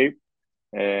back in shape.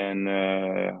 And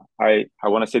I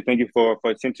want to say thank you for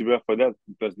Saint Hubert for that,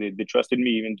 because they trusted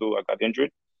me even though I got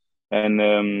injured.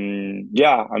 And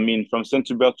yeah, I mean, from Saint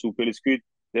Hubert to Pelliscuit,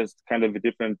 there's kind of a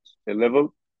different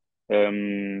level.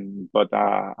 But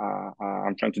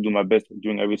I'm trying to do my best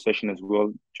during every session as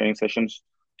well, training sessions,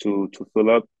 to fill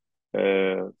up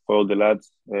for all the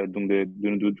lads during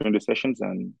the sessions.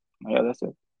 And yeah, that's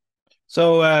it.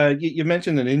 So you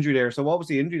mentioned an injury there. So what was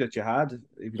the injury that you had,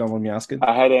 if you don't mind me asking?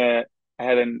 I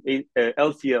had an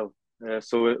LCL,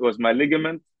 so it was my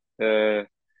ligament that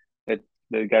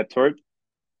got torn,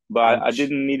 but I Ouch.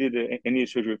 didn't need any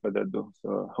surgery for that though.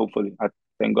 So hopefully, I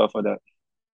thank God for that.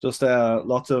 Just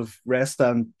lots of rest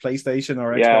and PlayStation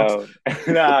or Xbox.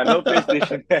 Yeah, nah, no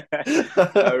PlayStation.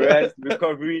 Rest,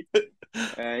 recovery,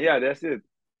 and yeah, that's it.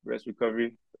 Rest,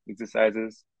 recovery,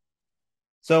 exercises.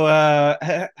 So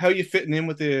how are you fitting in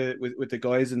with the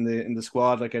guys in the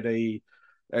squad? Like are they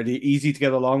easy to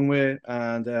get along with?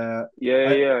 And Yeah,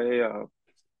 I yeah, yeah, yeah.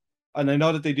 and I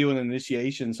know that they do an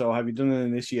initiation. So have you done an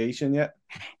initiation yet?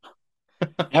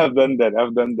 I've done that.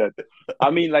 I've done that. I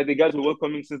mean, like the guys were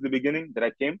welcoming since the beginning that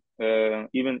I came.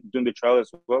 Even during the trial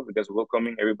as well, the guys were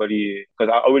welcoming everybody,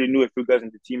 because I already knew a few guys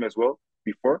in the team as well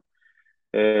before.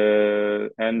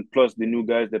 And plus the new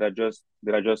guys that I just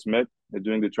met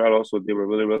during the trial also, they were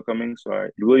really welcoming. So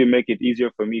it really make it easier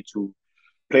for me to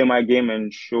play my game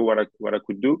and show what I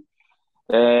could do.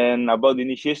 And about the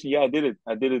initiation, yeah, I did it.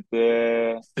 I did it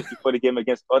just before the game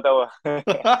against Ottawa.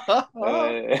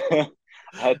 I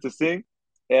had to sing.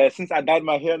 Since I dyed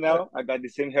my hair now, I got the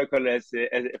same hair color as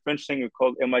a French singer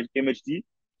called MHD.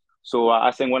 So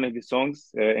I sang one of his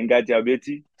songs, Nga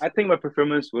Diabeti. I think my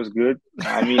performance was good.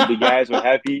 I mean, the guys were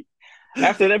happy.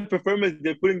 After that performance,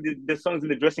 they're putting the songs in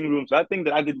the dressing room. So I think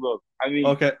that I did well. I mean,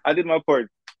 Okay. I did my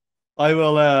part. I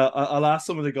will. I'll ask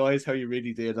some of the guys how you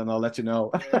really did, and I'll let you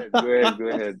know. Go ahead, go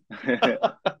ahead.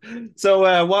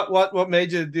 So, what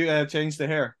made you do change the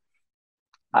hair?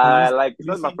 Like it's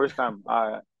not my first time.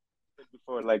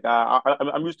 Before, like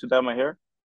I'm used to dye my hair.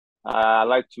 I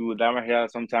like to dye my hair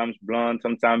sometimes blonde,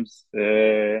 sometimes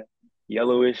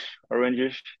yellowish,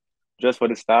 orangish, just for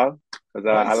the style. Because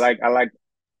Nice.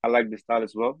 I like the style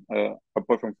as well.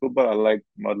 Apart from football, I like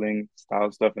modeling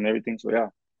style stuff and everything. So yeah,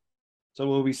 So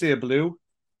will we see a blue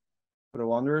for the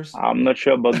Wanderers? I'm not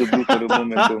sure about the blue for the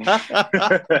moment though.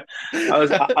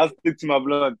 I'll stick to my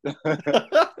blonde.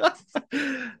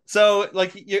 So,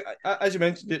 like you, as you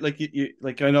mentioned it, like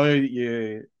like I know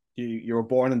you were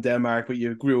born in Denmark, but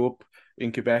you grew up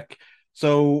in Quebec.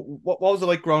 So, what was it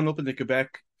like growing up in the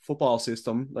Quebec football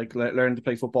system? Like learning to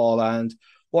play football, and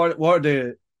what are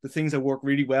the things that work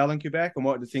really well in Quebec, and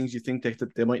what are the things you think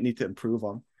that they might need to improve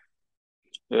on?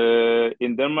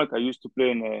 In Denmark, I used to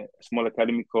play in a small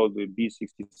academy called the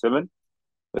B67,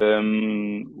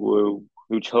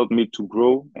 which helped me to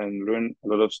grow and learn a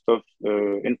lot of stuff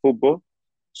in football.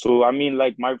 So, I mean,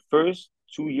 like my first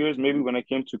 2 years, maybe when I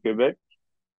came to Quebec,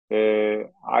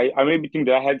 I maybe think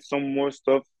that I had some more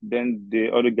stuff than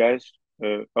the other guys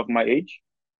of my age,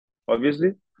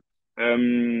 obviously.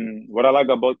 What I like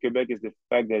about Quebec is the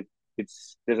fact that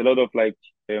there's a lot of like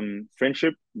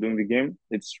friendship during the game.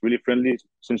 It's really friendly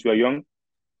since we are young,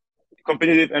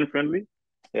 competitive and friendly.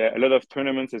 Yeah, a lot of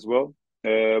tournaments as well.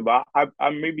 But I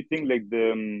maybe think like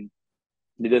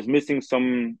there's missing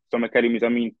some academies. I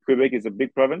mean, Quebec is a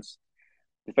big province.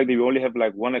 The fact that we only have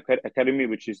like one academy,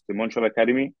 which is the Montreal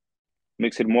Academy,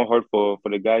 makes it more hard for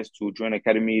the guys to join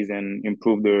academies and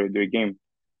improve their game.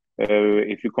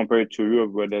 If you compare it to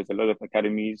Europe, where there's a lot of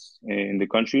academies in the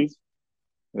countries,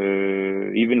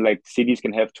 even like cities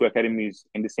can have two academies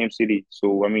in the same city.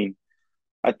 So I mean,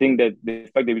 I think that the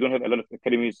fact that we don't have a lot of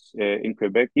academies in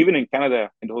Quebec, even in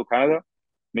Canada, in the whole Canada,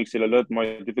 makes it a lot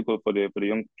more difficult for the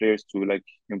young players to like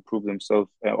improve themselves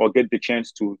or get the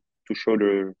chance to show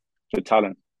their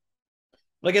talent.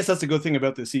 Well, I guess that's the good thing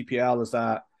about the CPL is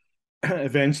that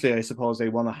eventually, I suppose they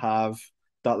want to have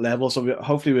that level. So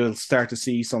hopefully, we'll start to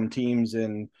see some teams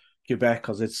in Quebec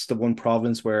because it's the one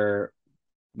province where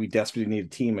we desperately need a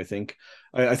team. I think.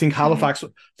 I think Mhm. Halifax. I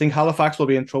think Halifax will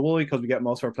be in trouble because we get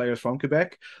most of our players from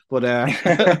Quebec. But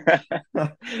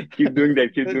Keep doing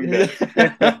that. Keep doing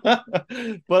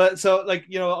that. but so like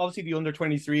obviously the under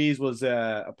 23s was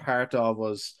a part of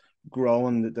was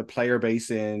growing the player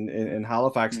base in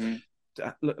Halifax. Mhm.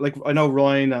 Like I know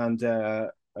Ryan and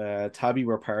Tabby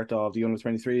were part of the under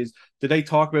 23s. Did they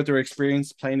talk about their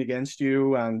experience playing against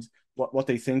you and what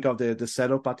they think of the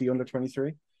setup at the under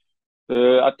 23?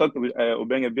 I talked with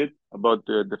Obeng a bit about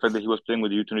the fact that he was playing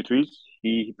with the U23s.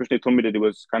 He personally told me that it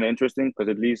was kind of interesting because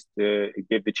at least it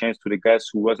gave the chance to the guys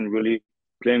who wasn't really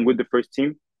playing with the first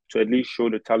team to at least show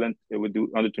the talent with the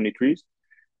under 23s.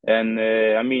 And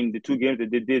I mean, the two games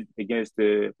that they did against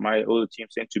my older team,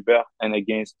 Saint Hubert, and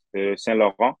against Saint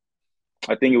Laurent,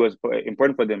 I think it was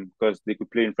important for them because they could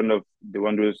play in front of the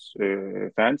Wanderers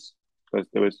fans because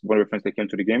there was Wanderers fans that came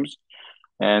to the games,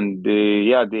 and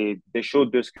they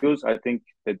showed their skills. I think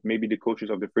that maybe the coaches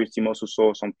of the first team also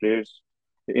saw some players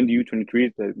in the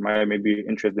U23s that might maybe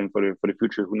interest them for the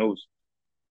future. Who knows?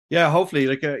 Yeah, hopefully,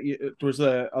 like there was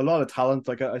a lot of talent.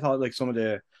 Like I thought, like some of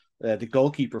the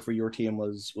goalkeeper for your team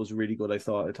was really good. I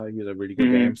thought he had a really good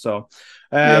Mm-hmm. game. So,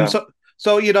 Yeah, so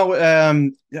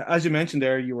as you mentioned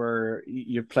there,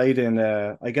 you played in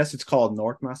I guess it's called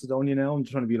North Macedonia now. I'm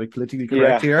just trying to be like politically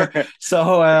correct yeah, here.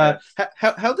 So, yeah.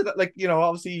 how did that, like,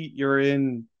 obviously you're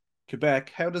in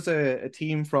Quebec. How does a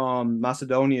team from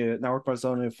Macedonia, North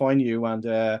Macedonia, find you, and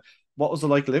what was it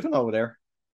like living over there?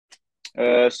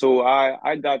 So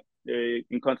I got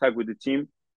in contact with the team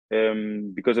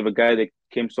because of a guy that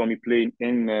came saw me play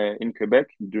in Quebec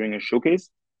during a showcase.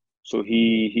 So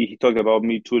he talked about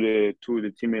me to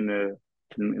the team in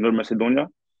North Macedonia,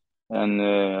 and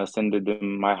I sent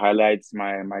them my highlights,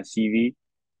 my CV,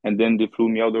 and then they flew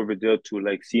me out over there to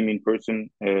like see me in person,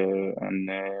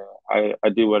 and I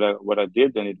did what I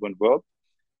did, and it went well.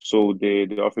 So they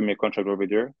offered me a contract over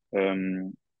there,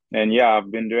 and yeah, I've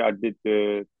been there. I did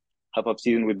the half of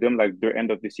season with them, like their end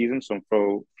of the season. So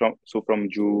from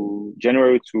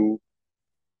January to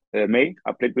May,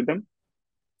 I played with them.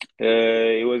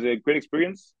 It was a great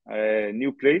experience,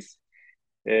 new place,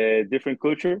 different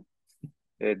culture,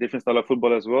 different style of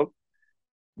football as well.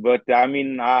 But I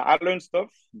mean, I learned stuff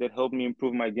that helped me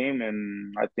improve my game,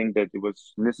 and I think that it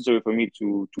was necessary for me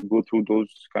to go through those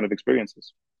kind of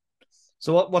experiences.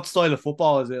 So what style of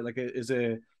football is it? Like, is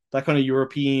it that kind of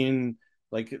European,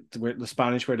 like the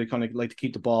Spanish, where they kind of like to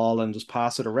keep the ball and just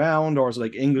pass it around, or is it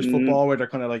like English Mm, football where they're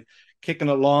kind of like kicking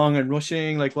it long and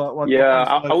rushing? Like what kind yeah, of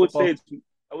style I of would say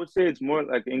football? it's more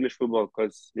like English football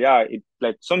because yeah, it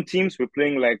like some teams were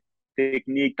playing like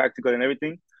technique, tactical, and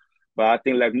everything, but I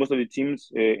think like most of the teams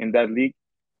in that league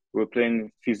were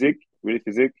playing physique, really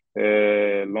physique,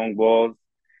 long balls.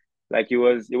 Like it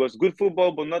was good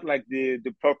football, but not like the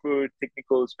proper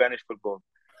technical Spanish football.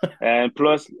 And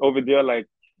plus over there, like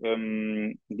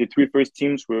the three first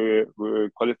teams were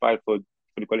qualified for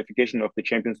the qualification of the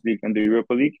Champions League and the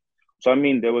Europa League. So I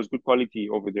mean, there was good quality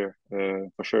over there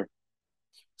for sure.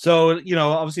 So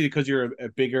obviously because you're a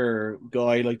bigger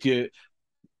guy, like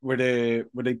were they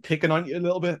picking on you a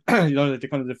little bit? Like the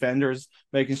kind of defenders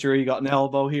making sure you got an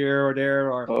elbow here or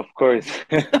there, or Of course,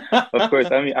 of course.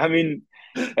 I mean,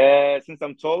 since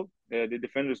I'm tall, the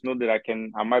defenders know that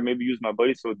I might maybe use my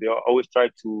body, so they always try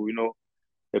to,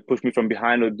 push me from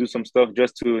behind or do some stuff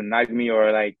just to nag me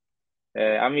or like,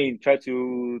 I mean, try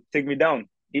to take me down.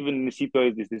 Even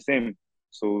Nisito is the same.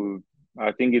 So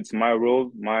I think it's my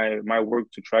role, my work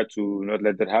to try to not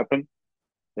let that happen.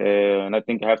 And I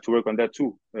think I have to work on that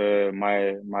too.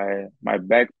 My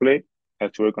back play, I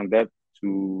have to work on that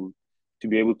to to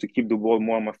be able to keep the ball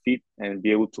more on my feet and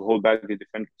be able to hold back the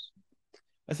defenders.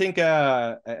 I think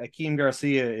Akeem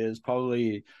Garcia is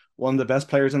probably one of the best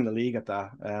players in the league at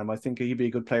that. I think he'd be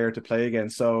a good player to play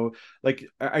against. So, like,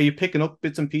 are you picking up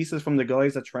bits and pieces from the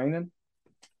guys at training?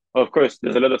 Of course,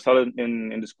 there's a lot of talent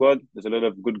in the squad. There's a lot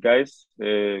of good guys,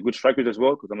 good strikers as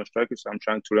well, because I'm a striker, so I'm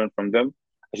trying to learn from them.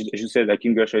 I should say that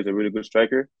Kim Garcia is a really good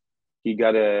striker. He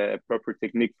got a proper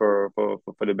technique for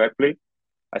the back play.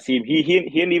 I see him. He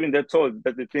ain't even that tall.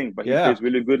 That's the thing, but he Yeah. plays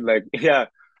really good. Like yeah,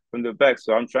 from the back.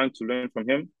 So I'm trying to learn from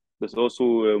him. There's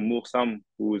also Mour Sam,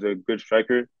 who is a good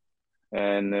striker,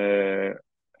 and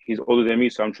he's older than me.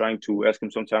 So I'm trying to ask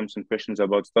him sometimes some questions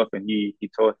about stuff, and he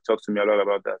talks to me a lot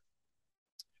about that.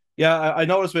 Yeah, I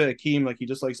noticed with Akeem, like he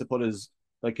just likes to put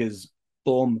his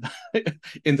bum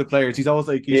into players. He's always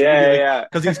like he's really like Yeah,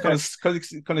 because yeah,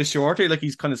 he's kind of shorter, like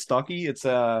he's kind of stocky.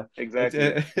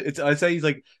 exactly. It's I'd say he's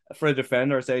like for a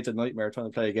defender, I'd say it's a nightmare trying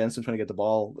to play against him, trying to get the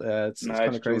ball. It's No, kind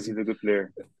it's of true. crazy. He's a good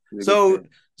player. He's a good So player.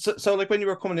 so like when you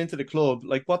were coming into the club,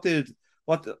 like what did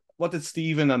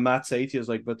Stephen and Matt say to you,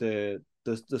 like, but the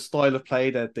style of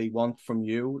play that they want from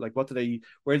you? Like,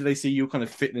 where do they see you kind of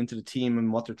fitting into the team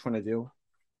and what they're trying to do?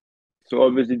 So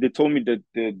obviously they told me that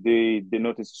they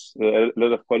noticed a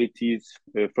lot of qualities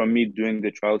from me during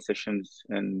the trial sessions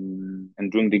and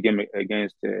during the game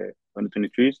against the under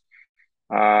 23s.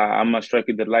 I'm a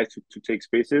striker that likes to take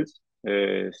spaces.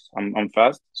 I'm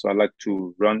fast, so I like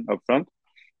to run up front.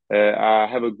 I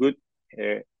have a good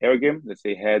air game, let's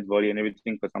say head, volley, and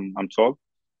everything, because I'm tall.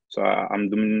 So I'm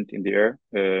dominant in the air.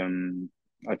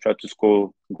 I try to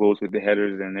score goals with the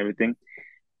headers and everything.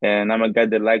 And I'm a guy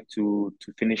that like to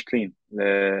finish clean,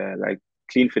 like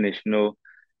clean finish,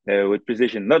 with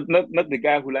precision. Not the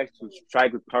guy who likes to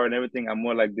strike with power and everything. I'm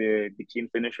more like the clean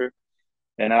finisher.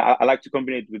 And I like to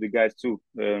combine it with the guys too.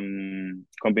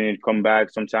 Combine it, come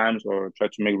back sometimes, or try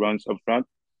to make runs up front.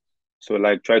 So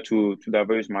like try to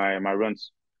diverse my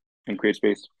runs and create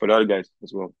space for the other guys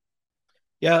as well.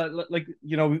 Yeah, like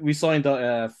we signed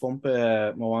Fump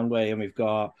Mwanwe, and we've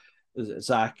got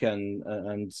Zach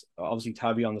and obviously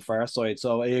Tabby on the far side.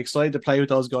 So are you excited to play with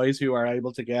those guys who are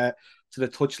able to get to the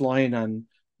touch line and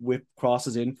whip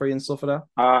crosses in for you and stuff like that?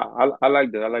 I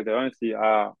like that. I like that. Honestly,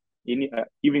 even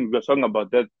we were talking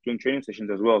about that during training sessions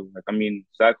as well. Like I mean,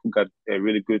 Zach who got a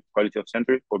really good quality of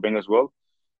center for Ben as well.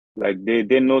 Like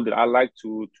they know that I like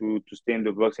to stay in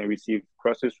the box and receive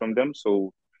crosses from them.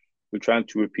 So we're trying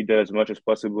to repeat that as much as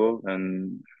possible,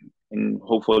 and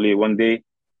hopefully one day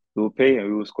we will pay and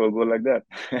we will score a goal like that.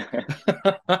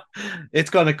 It's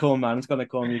gonna come, man. It's gonna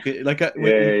come. You could like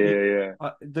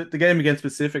the game against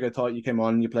Pacific. I thought you came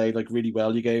on and you played like really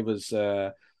well. You gave us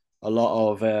a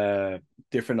lot of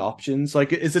different options.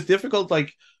 Like, is it difficult?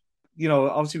 Like,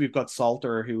 obviously we've got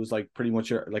Salter, who was like pretty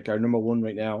much our number one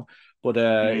right now. But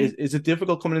is it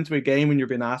difficult coming into a game when you're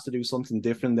being asked to do something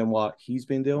different than what he's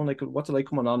been doing? Like, what's it like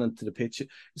coming on into the pitch,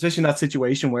 especially in that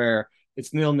situation where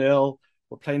it's 0-0,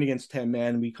 we're playing against 10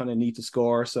 men, we kind of need to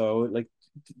score. So, like,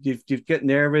 do you get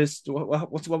nervous?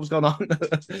 What was going on?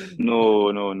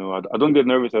 No. I don't get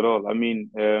nervous at all. I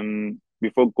mean,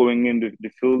 before going in the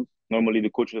field, normally the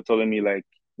coaches are telling me like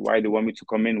why they want me to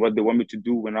come in, what they want me to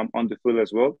do when I'm on the field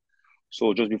as well.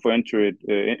 So just before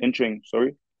entering,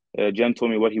 sorry. Jan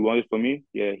told me what he wanted from me.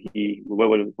 Yeah,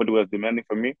 what he was demanding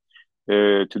from me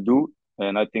to do,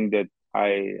 and I think that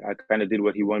I kind of did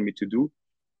what he wanted me to do,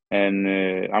 and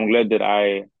I'm glad that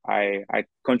I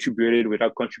contributed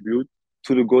without contribute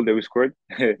to the goal that we scored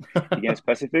against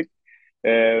Pacific.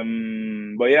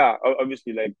 But yeah,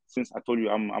 obviously, like since I told you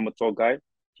I'm a tall guy,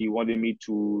 he wanted me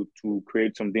to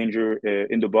create some danger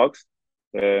in the box,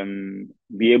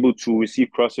 be able to receive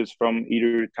crosses from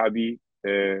either Tabi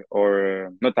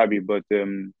or not Tabi, but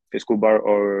Escobar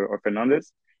or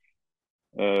Fernandez.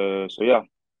 So yeah.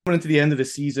 Coming into the end of the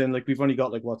season, like we've only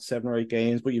got like 7 or 8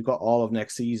 games, but you've got all of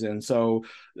next season. So,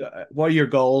 what are your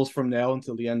goals from now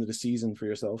until the end of the season for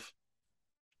yourself?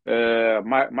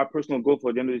 My personal goal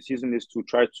for the end of the season is to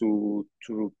try to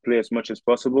play as much as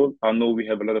possible. I know we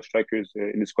have a lot of strikers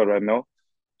in the squad right now,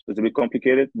 so it's a bit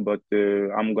complicated, but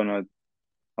I'm gonna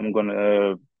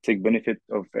take benefit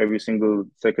of every single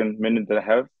second minute that I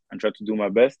have and try to do my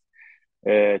best.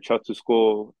 Try to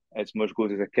score as much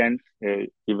goals as I can,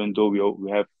 even though we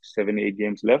have 7-8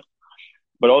 games left.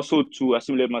 But also to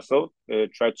assimilate myself,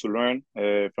 try to learn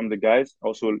from the guys,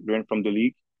 also learn from the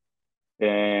league,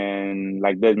 and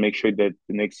like that, make sure that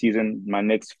the next season, my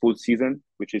next full season,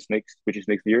 which is next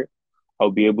year,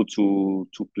 I'll be able to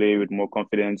play with more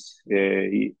confidence,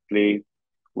 play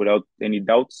without any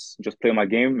doubts, just play my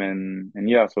game, and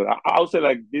yeah. So I'll say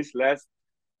like this last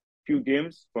few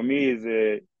games for me is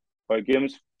are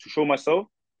games to show myself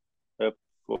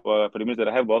for the minutes that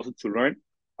I have, but also to learn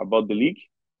about the league.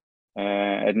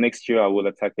 And next year I will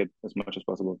attack it as much as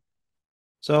possible.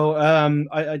 So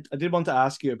I did want to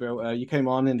ask you about you came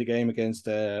on in the game against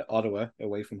Ottawa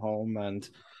away from home, and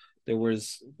we were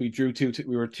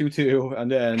 2-2,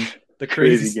 and then the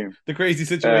crazy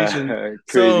situation.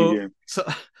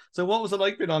 So what was it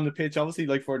like being on the pitch? Obviously,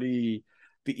 like for the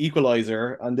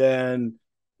equalizer, and then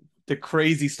the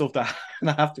crazy stuff that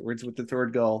happened afterwards with the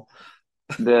third goal.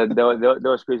 That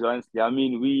was crazy. Honestly, I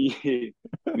mean we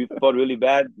fought really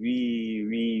bad.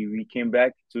 We came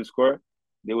back to score.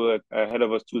 They were ahead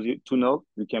of us 2-0.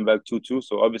 We came back 2-2.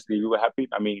 So obviously we were happy.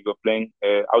 I mean, we were playing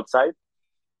outside.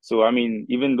 So I mean,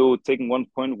 even though taking 1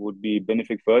 point would be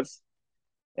benefit for us,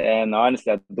 and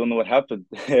honestly, I don't know what happened.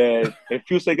 A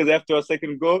few seconds after our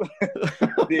second goal,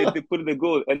 they put in the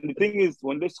goal. And the thing is,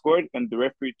 when they scored and the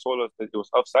referee told us that it was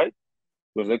offside, it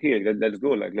was like, okay, let's go.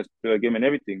 Like, let's play a game and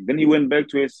everything. Then he went back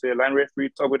to his line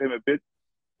referee, talked with him a bit,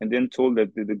 and then told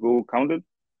that the goal counted.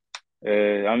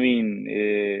 I mean,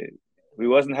 we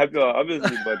wasn't happy,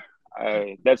 obviously, but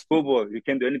that's football. You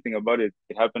can't do anything about it.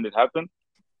 It happened.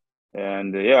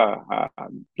 And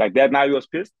like that night, we was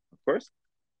pissed, of course.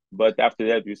 But after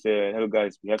that, we said, hello,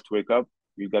 guys, we have to wake up.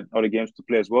 We got other games to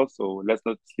play as well. So let's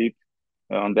not sleep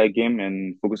on that game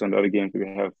and focus on the other games that we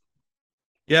have.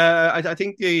 Yeah, I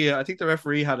think the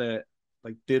referee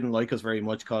didn't like us very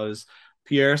much because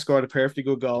Pierre scored a perfectly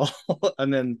good goal,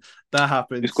 and then that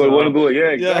happened. He scored one goal, yeah,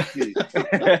 exactly.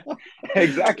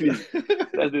 Exactly.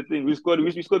 That's the thing. We scored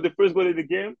the first goal in the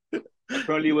game.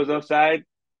 Apparently, it was offside.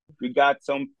 We got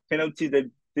some penalties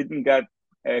that didn't get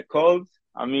called.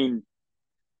 I mean,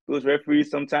 those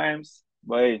referees sometimes,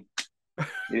 but hey,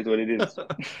 it is what it is.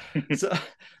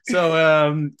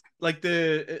 Like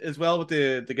as well with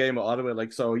the game at Ottawa,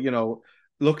 like, so, you know,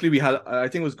 luckily I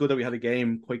think it was good that we had a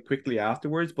game quite quickly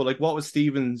afterwards. But like, what was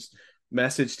Stephen's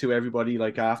message to everybody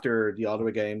like after the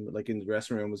Ottawa game, like in the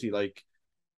dressing room? Was he like,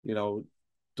 you know,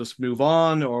 just move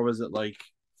on, or was it like,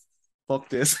 fuck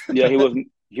this? Yeah, he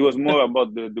was more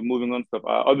about the moving on stuff.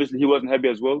 Obviously, he wasn't happy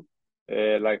as well.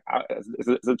 As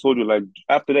I told you, like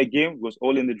after that game, was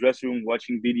all in the dressing room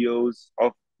watching videos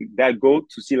of that goal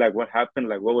to see like what happened,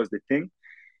 like what was the thing.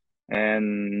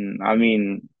 And I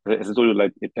mean, as I told you,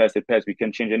 like it passed. We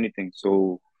can't change anything.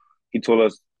 So he told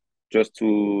us just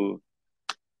to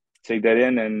take that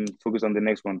in and focus on the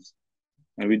next ones.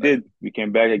 And we did. We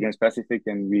came back against Pacific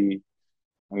and we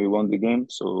won the game.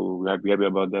 So we're happy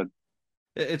about that.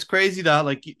 It's crazy that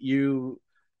like you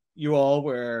all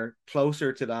were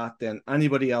closer to that than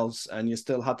anybody else, and you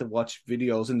still had to watch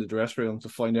videos in the dressing room to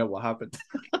find out what happened.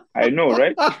 I know,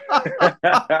 right?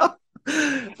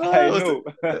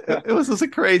 It was just a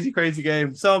crazy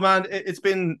game. So, man, it's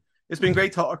been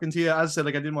great talking to you. As I said,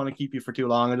 like, I didn't want to keep you for too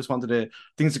long. I just wanted to. I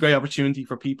think it's a great opportunity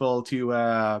for people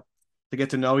to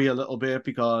get to know you a little bit,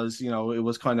 because, you know, it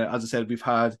was kind of, as I said, we've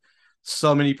had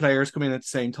so many players come in at the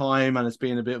same time, and it's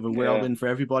been a bit of a whirlwind for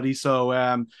everybody.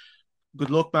 So, good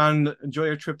luck, man. Enjoy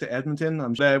your trip to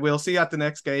Edmonton. We'll see you at the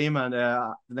next game and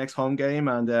the next home game,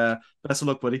 and best of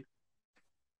luck, buddy.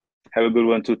 Have a good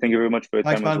one too. Thank you very much for your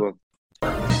time as well.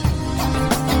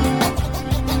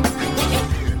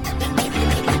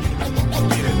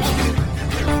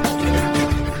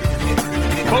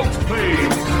 Folks,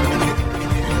 please.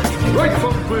 Right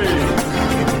foot, please.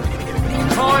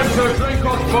 Time to drink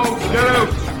us, folks. Get out.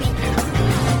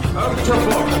 Out to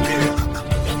box.